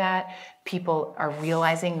to do that. People are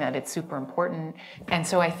realizing that it's super important. And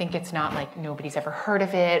so I think it's not like nobody's ever heard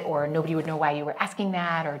of it or nobody would know why you were asking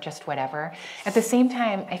that or just whatever. At the same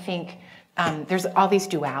time, I think there's all these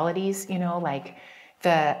dualities, like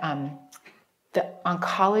the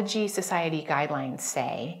Oncology Society guidelines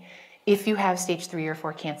say if you have stage 3 or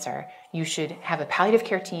 4 cancer, you should have a palliative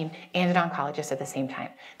care team and an oncologist at the same time.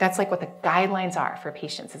 That's like what the guidelines are for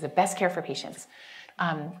patients, is the best care for patients.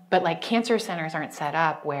 But like cancer centers aren't set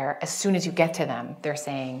up where as soon as you get to them, they're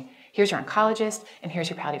saying, here's your oncologist and here's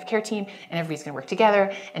your palliative care team and everybody's gonna work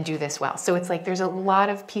together and do this well. So it's like there's a lot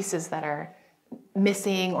of pieces that are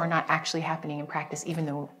missing or not actually happening in practice, even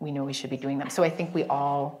though we know we should be doing them. So I think we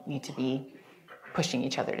all need to be pushing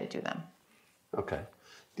each other to do them. Okay.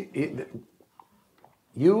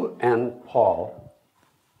 You and Paul,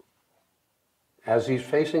 as he's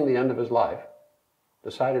facing the end of his life,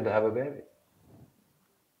 decided to have a baby.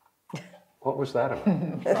 What was that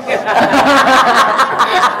about? That's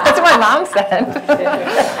what my mom said.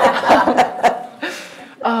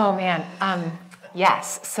 Oh, man.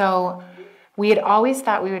 Yes. So we had always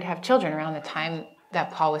thought we would have children around the time that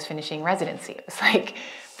Paul was finishing residency. It was like,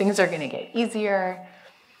 things are going to get easier.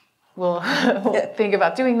 We'll think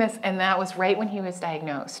about doing this. And that was right when he was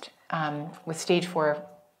diagnosed with stage 4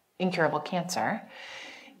 incurable cancer.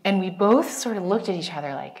 And we both sort of looked at each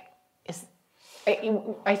other like,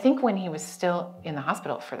 I think when he was still in the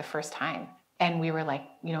hospital for the first time, and we were like,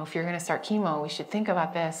 you know, if you're going to start chemo, we should think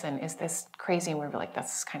about this, and is this crazy? And we were like,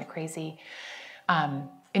 that's kind of crazy.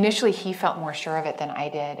 Initially, he felt more sure of it than I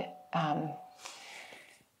did.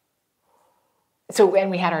 So when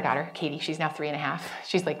we had our daughter, Katie, she's now 3.5.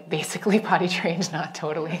 She's like basically potty trained, not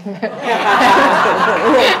totally.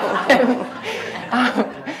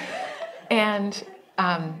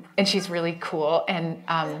 And she's really cool, and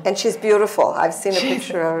she's beautiful. I've seen a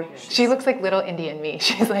picture of her. She looks like little Indian me.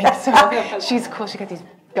 She's like, so she's cool. She got these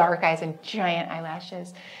dark eyes and giant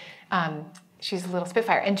eyelashes. She's a little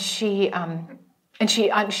spitfire, and she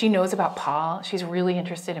knows about Paul. She's really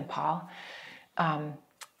interested in Paul,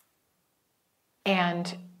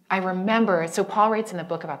 and I remember. So Paul writes in the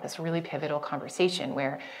book about this really pivotal conversation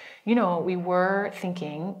where, you know, we were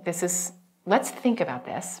thinking let's think about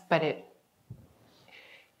this, but it.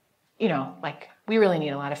 You know, like we really need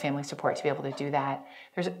a lot of family support to be able to do that.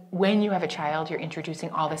 When you have a child, you're introducing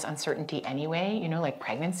all this uncertainty anyway, you know, like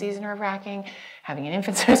pregnancy is nerve-wracking, having an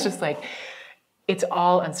infant, so it's just like, it's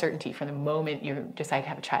all uncertainty from the moment you decide to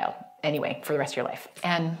have a child, anyway, for the rest of your life.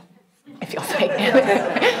 And it feels like,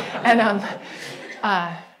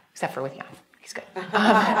 except for with Jan, he's good.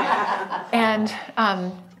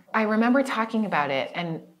 I remember talking about it,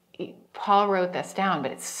 and Paul wrote this down,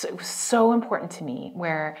 but it was so important to me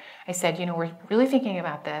where I said, you know, we're really thinking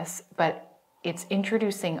about this, but it's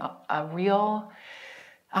introducing a real,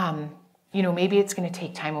 you know, maybe it's going to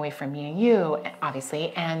take time away from me and you,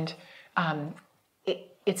 obviously, and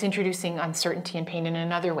it's introducing uncertainty and pain in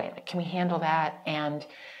another way. Like, can we handle that? And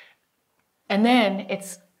then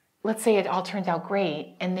let's say it all turns out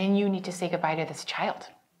great, and then you need to say goodbye to this child.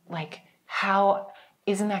 Like,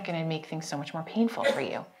 isn't that going to make things so much more painful for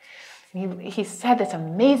you? He said this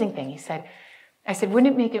amazing thing. I said,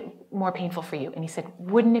 wouldn't it make it more painful for you? And he said,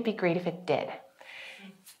 wouldn't it be great if it did?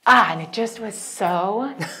 And it just was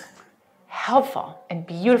so helpful and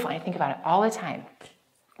beautiful. And I think about it all the time.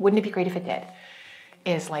 Wouldn't it be great if it did?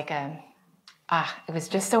 Is like it was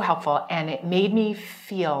just so helpful. And it made me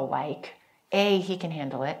feel like, A, he can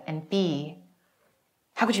handle it. And B,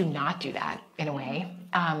 how could you not do that in a way?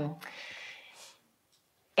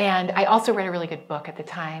 And I also read a really good book at the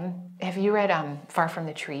time. Have you read Far From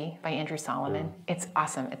the Tree by Andrew Solomon? It's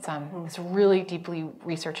awesome. It's a really deeply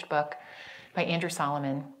researched book by Andrew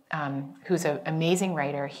Solomon, who's an amazing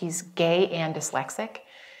writer. He's gay and dyslexic,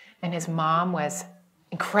 and his mom was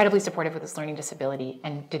incredibly supportive with his learning disability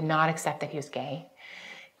and did not accept that he was gay.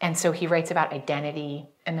 And so he writes about identity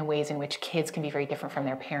and the ways in which kids can be very different from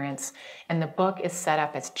their parents. And the book is set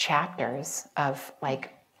up as chapters of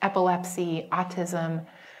like epilepsy, autism,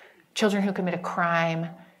 children who commit a crime,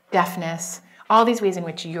 deafness, all these ways in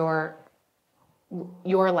which your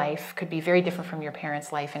life could be very different from your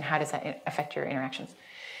parents' life, and how does that affect your interactions.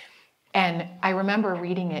 And I remember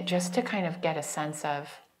reading it just to kind of get a sense of,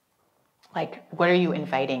 like, what are you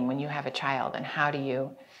inviting when you have a child, and how do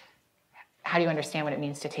you understand what it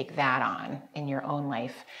means to take that on in your own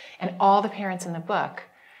life? And all the parents in the book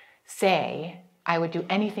say, I would do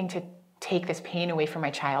anything to take this pain away from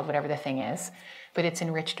my child, whatever the thing is, but it's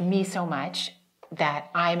enriched me so much that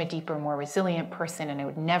I'm a deeper, more resilient person, and I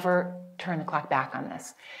would never turn the clock back on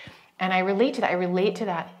this. And I relate to that. I relate to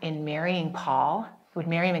that in marrying Paul. I would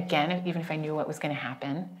marry him again, even if I knew what was going to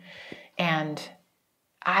happen. And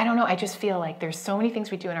I don't know, I just feel like there's so many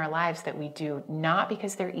things we do in our lives that we do not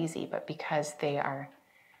because they're easy, but because they are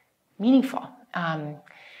meaningful.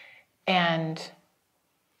 And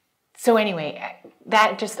so anyway,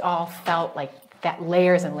 that just all felt like that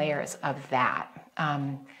layers and layers of that.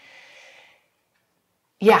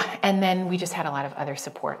 yeah, and then we just had a lot of other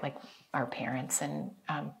support, like our parents and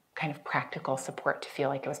kind of practical support to feel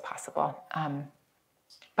like it was possible.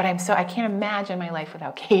 But I can't imagine my life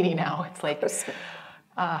without Katie now. It's like,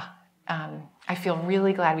 I feel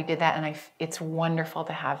really glad we did that, and it's wonderful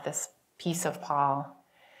to have this piece of Paul.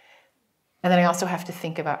 And then I also have to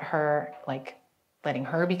think about her, like letting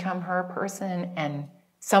her become her person and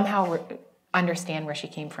somehow understand where she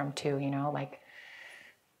came from too, you know, like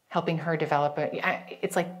helping her develop it.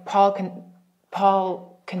 It's like Paul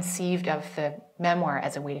conceived of the memoir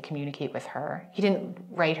as a way to communicate with her. He didn't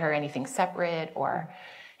write her anything separate or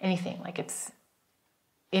anything. Like, it's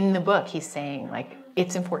in the book, he's saying, like,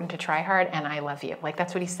 it's important to try hard and I love you. Like,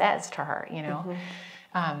 that's what he says to her, you know?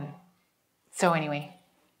 Mm-hmm. So anyway,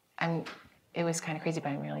 it was kind of crazy, but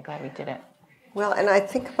I'm really glad we did it. Well, and I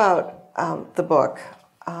think about the book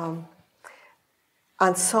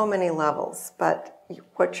on so many levels, but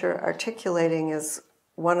what you're articulating is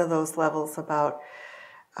one of those levels about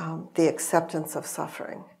the acceptance of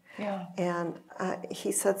suffering. Yeah. And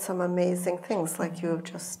he said some amazing things like you have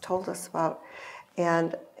just told us about.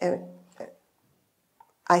 And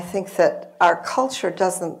I think that our culture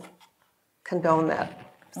doesn't condone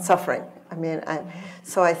that suffering. I mean,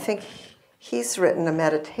 so I think he's written a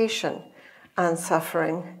meditation on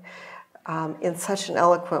suffering in such an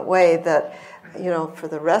eloquent way that, you know, for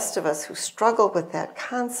the rest of us who struggle with that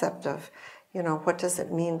concept of, you know, what does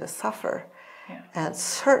it mean to suffer? Yeah. And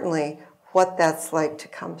certainly what that's like to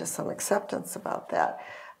come to some acceptance about that.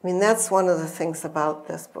 I mean, that's one of the things about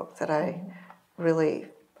this book that I really,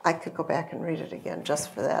 I could go back and read it again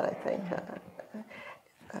just for that, I think.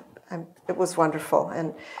 It was wonderful.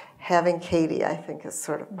 And having Katie, I think, is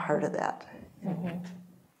sort of part of that in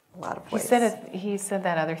a lot of ways. He said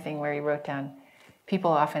that other thing where he wrote down,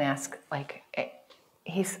 people often ask, like,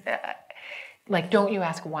 like, don't you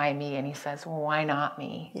ask why me? And he says, well, why not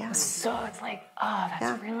me? Yeah. So it's like, oh,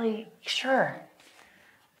 that's really, sure,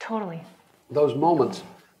 totally. Those moments,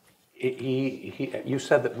 you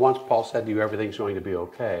said that once Paul said to you, everything's going to be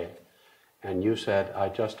okay, and you said, I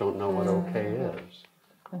just don't know what okay is.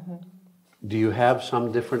 Mm-hmm. Do you have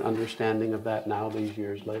some different understanding of that now, these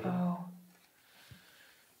years later? Oh.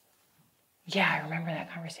 Yeah, I remember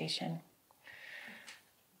that conversation.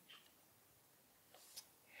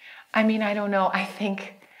 I mean, I don't know. I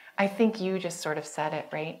think you just sort of said it,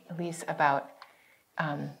 right, Elise, about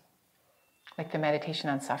like the meditation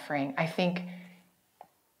on suffering. I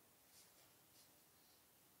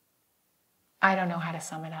don't know how to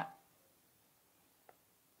sum it up.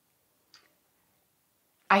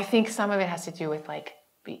 I think some of it has to do with like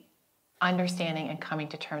understanding and coming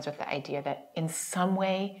to terms with the idea that in some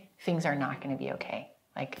way things are not going to be okay.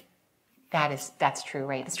 Like that's true,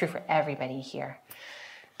 right? That's true for everybody here.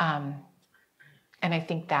 And I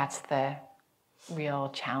think that's the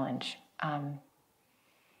real challenge. And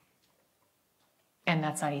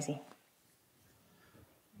that's not easy.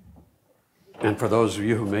 And for those of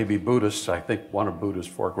you who may be Buddhists, I think one of Buddha's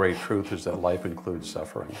four great truths is that life includes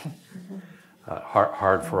suffering.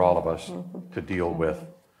 Hard for all of us to deal with.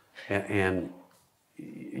 And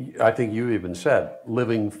I think you even said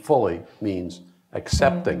living fully means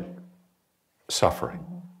accepting suffering.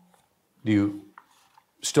 Do you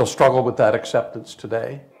still struggle with that acceptance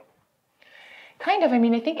today? Kind of. I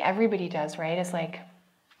mean, I think everybody does, right? It's like,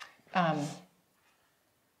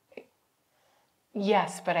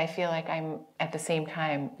 yes, but I feel like I'm at the same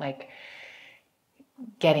time like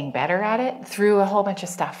getting better at it through a whole bunch of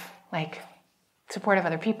stuff, like support of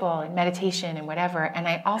other people and meditation and whatever. And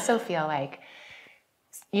I also feel like,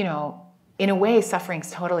 you know, in a way,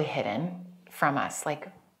 suffering's totally hidden from us.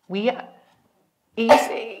 Like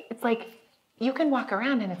it's like you can walk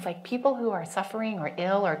around and it's like people who are suffering or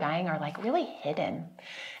ill or dying are like really hidden.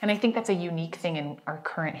 And I think that's a unique thing in our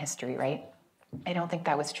current history, right? I don't think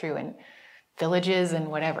that was true in villages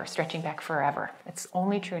and whatever, stretching back forever. It's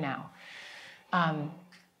only true now.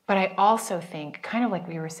 But I also think, kind of like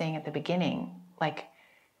we were saying at the beginning, like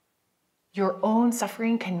your own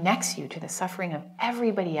suffering connects you to the suffering of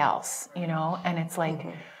everybody else, you know? And it's like,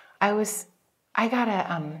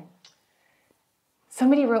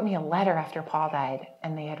 somebody wrote me a letter after Paul died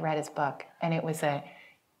and they had read his book, and it was a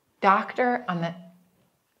doctor on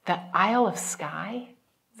the Isle of Skye.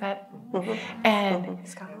 Is that?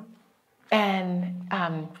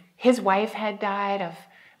 And his wife had died of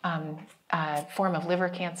a form of liver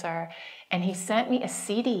cancer, and he sent me a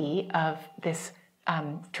CD of this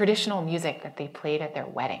traditional music that they played at their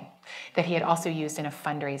wedding that he had also used in a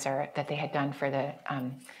fundraiser that they had done for the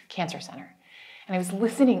cancer center. And I was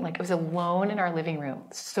listening, like I was alone in our living room,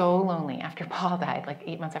 so lonely after Paul died, like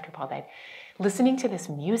 8 months after Paul died, listening to this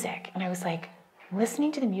music. And I was like,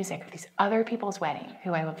 listening to the music of these other people's wedding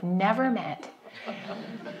who I have never met.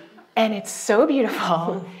 And it's so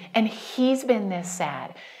beautiful. And he's been this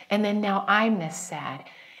sad. And then now I'm this sad.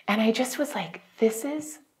 And I just was like, this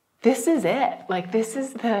is it. Like,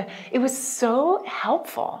 it was so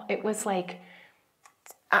helpful. It was like,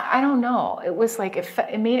 I don't know. It was like,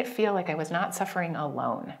 it made it feel like I was not suffering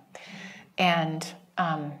alone. And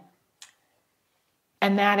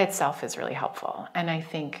that itself is really helpful. And I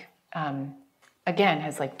think, again,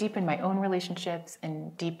 has like deepened my own relationships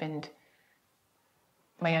and deepened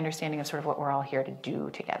my understanding of sort of what we're all here to do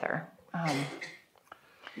together.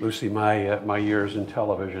 Lucy, my years in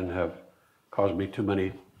television have caused me too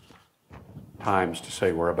many times to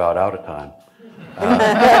say we're about out of time.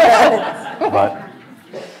 But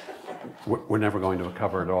we're never going to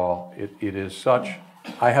cover it all. It is such,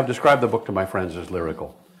 I have described the book to my friends as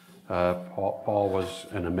lyrical. Paul was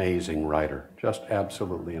an amazing writer, just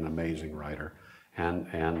absolutely an amazing writer,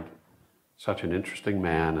 and such an interesting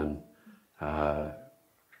man, and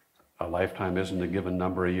a lifetime isn't a given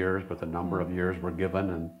number of years, but the number of years were given,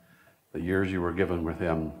 and the years you were given with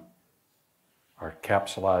him are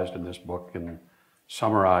capsulized in this book and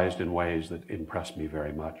summarized in ways that impress me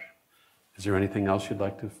very much. Is there anything else you'd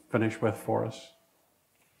like to finish with for us?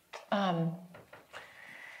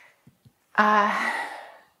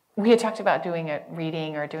 We had talked about doing a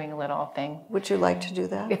reading or doing a little thing. Would you like to do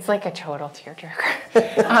that? It's like a total tearjerker.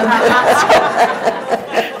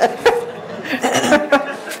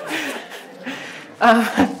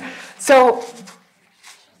 So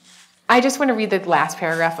I just want to read the last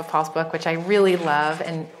paragraph of Paul's book, which I really love,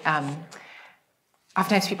 and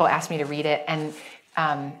oftentimes people ask me to read it, and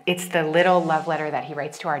it's the little love letter that he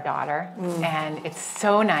writes to our daughter, and it's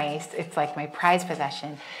so nice. It's like my prized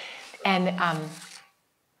possession. And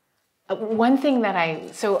one thing that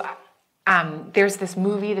there's this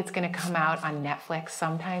movie that's going to come out on Netflix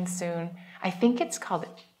sometime soon. I think it's called,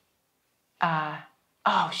 I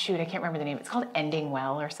can't remember the name. It's called Ending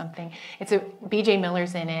Well or something. B.J.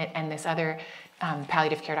 Miller's in it, and this other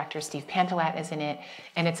palliative care doctor, Steve Pantelat, is in it,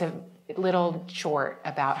 and it's a little short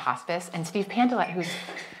about hospice. And Steve Pantelat, who's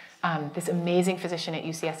this amazing physician at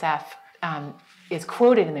UCSF, is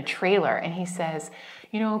quoted in the trailer, and he says,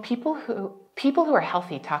 people who are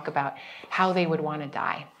healthy talk about how they would want to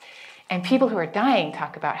die, and people who are dying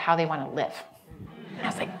talk about how they want to live. And I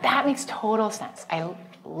was like, that makes total sense. I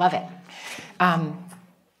love it.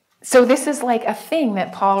 So this is like a thing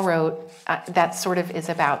that Paul wrote that sort of is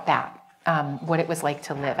about that, what it was like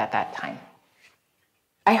to live at that time.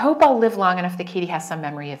 I hope I'll live long enough that Katie has some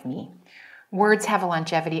memory of me. Words have a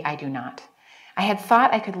longevity I do not. I had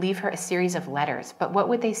thought I could leave her a series of letters, but what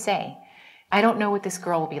would they say? I don't know what this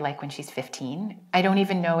girl will be like when she's 15. I don't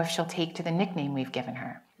even know if she'll take to the nickname we've given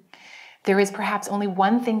her. There is perhaps only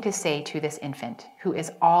one thing to say to this infant, who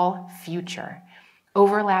is all future,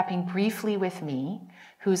 overlapping briefly with me,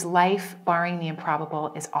 whose life, barring the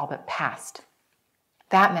improbable, is all but past.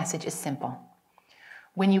 That message is simple.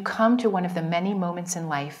 When you come to one of the many moments in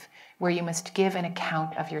life where you must give an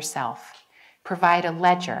account of yourself, provide a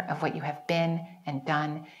ledger of what you have been and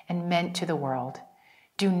done and meant to the world,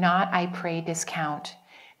 do not, I pray, discount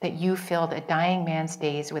that you filled a dying man's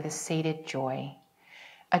days with a sated joy,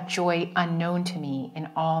 a joy unknown to me in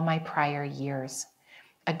all my prior years,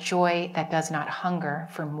 a joy that does not hunger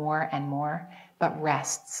for more and more, but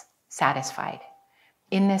rests satisfied.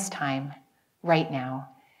 In this time, right now,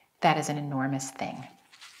 that is an enormous thing.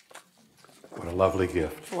 What a lovely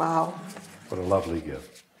gift. Wow. What a lovely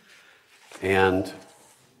gift. And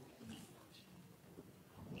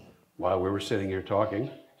while we were sitting here talking,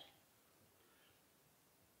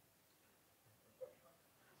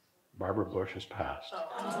 Barbara Bush has passed.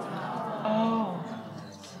 Oh,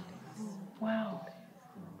 wow.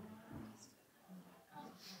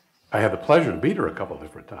 I had the pleasure to meet her a couple of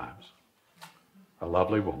different times. A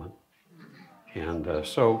lovely woman. And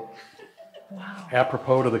so, Wow.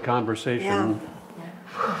 apropos to the conversation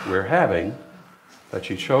we're having, that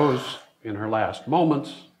she chose in her last moments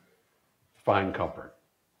to find comfort.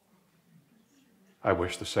 I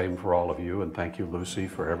wish the same for all of you, and thank you, Lucy,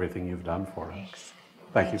 for everything you've done for us. Thanks.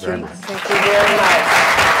 Thank you very much. Thank you very much.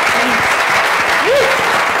 Thanks.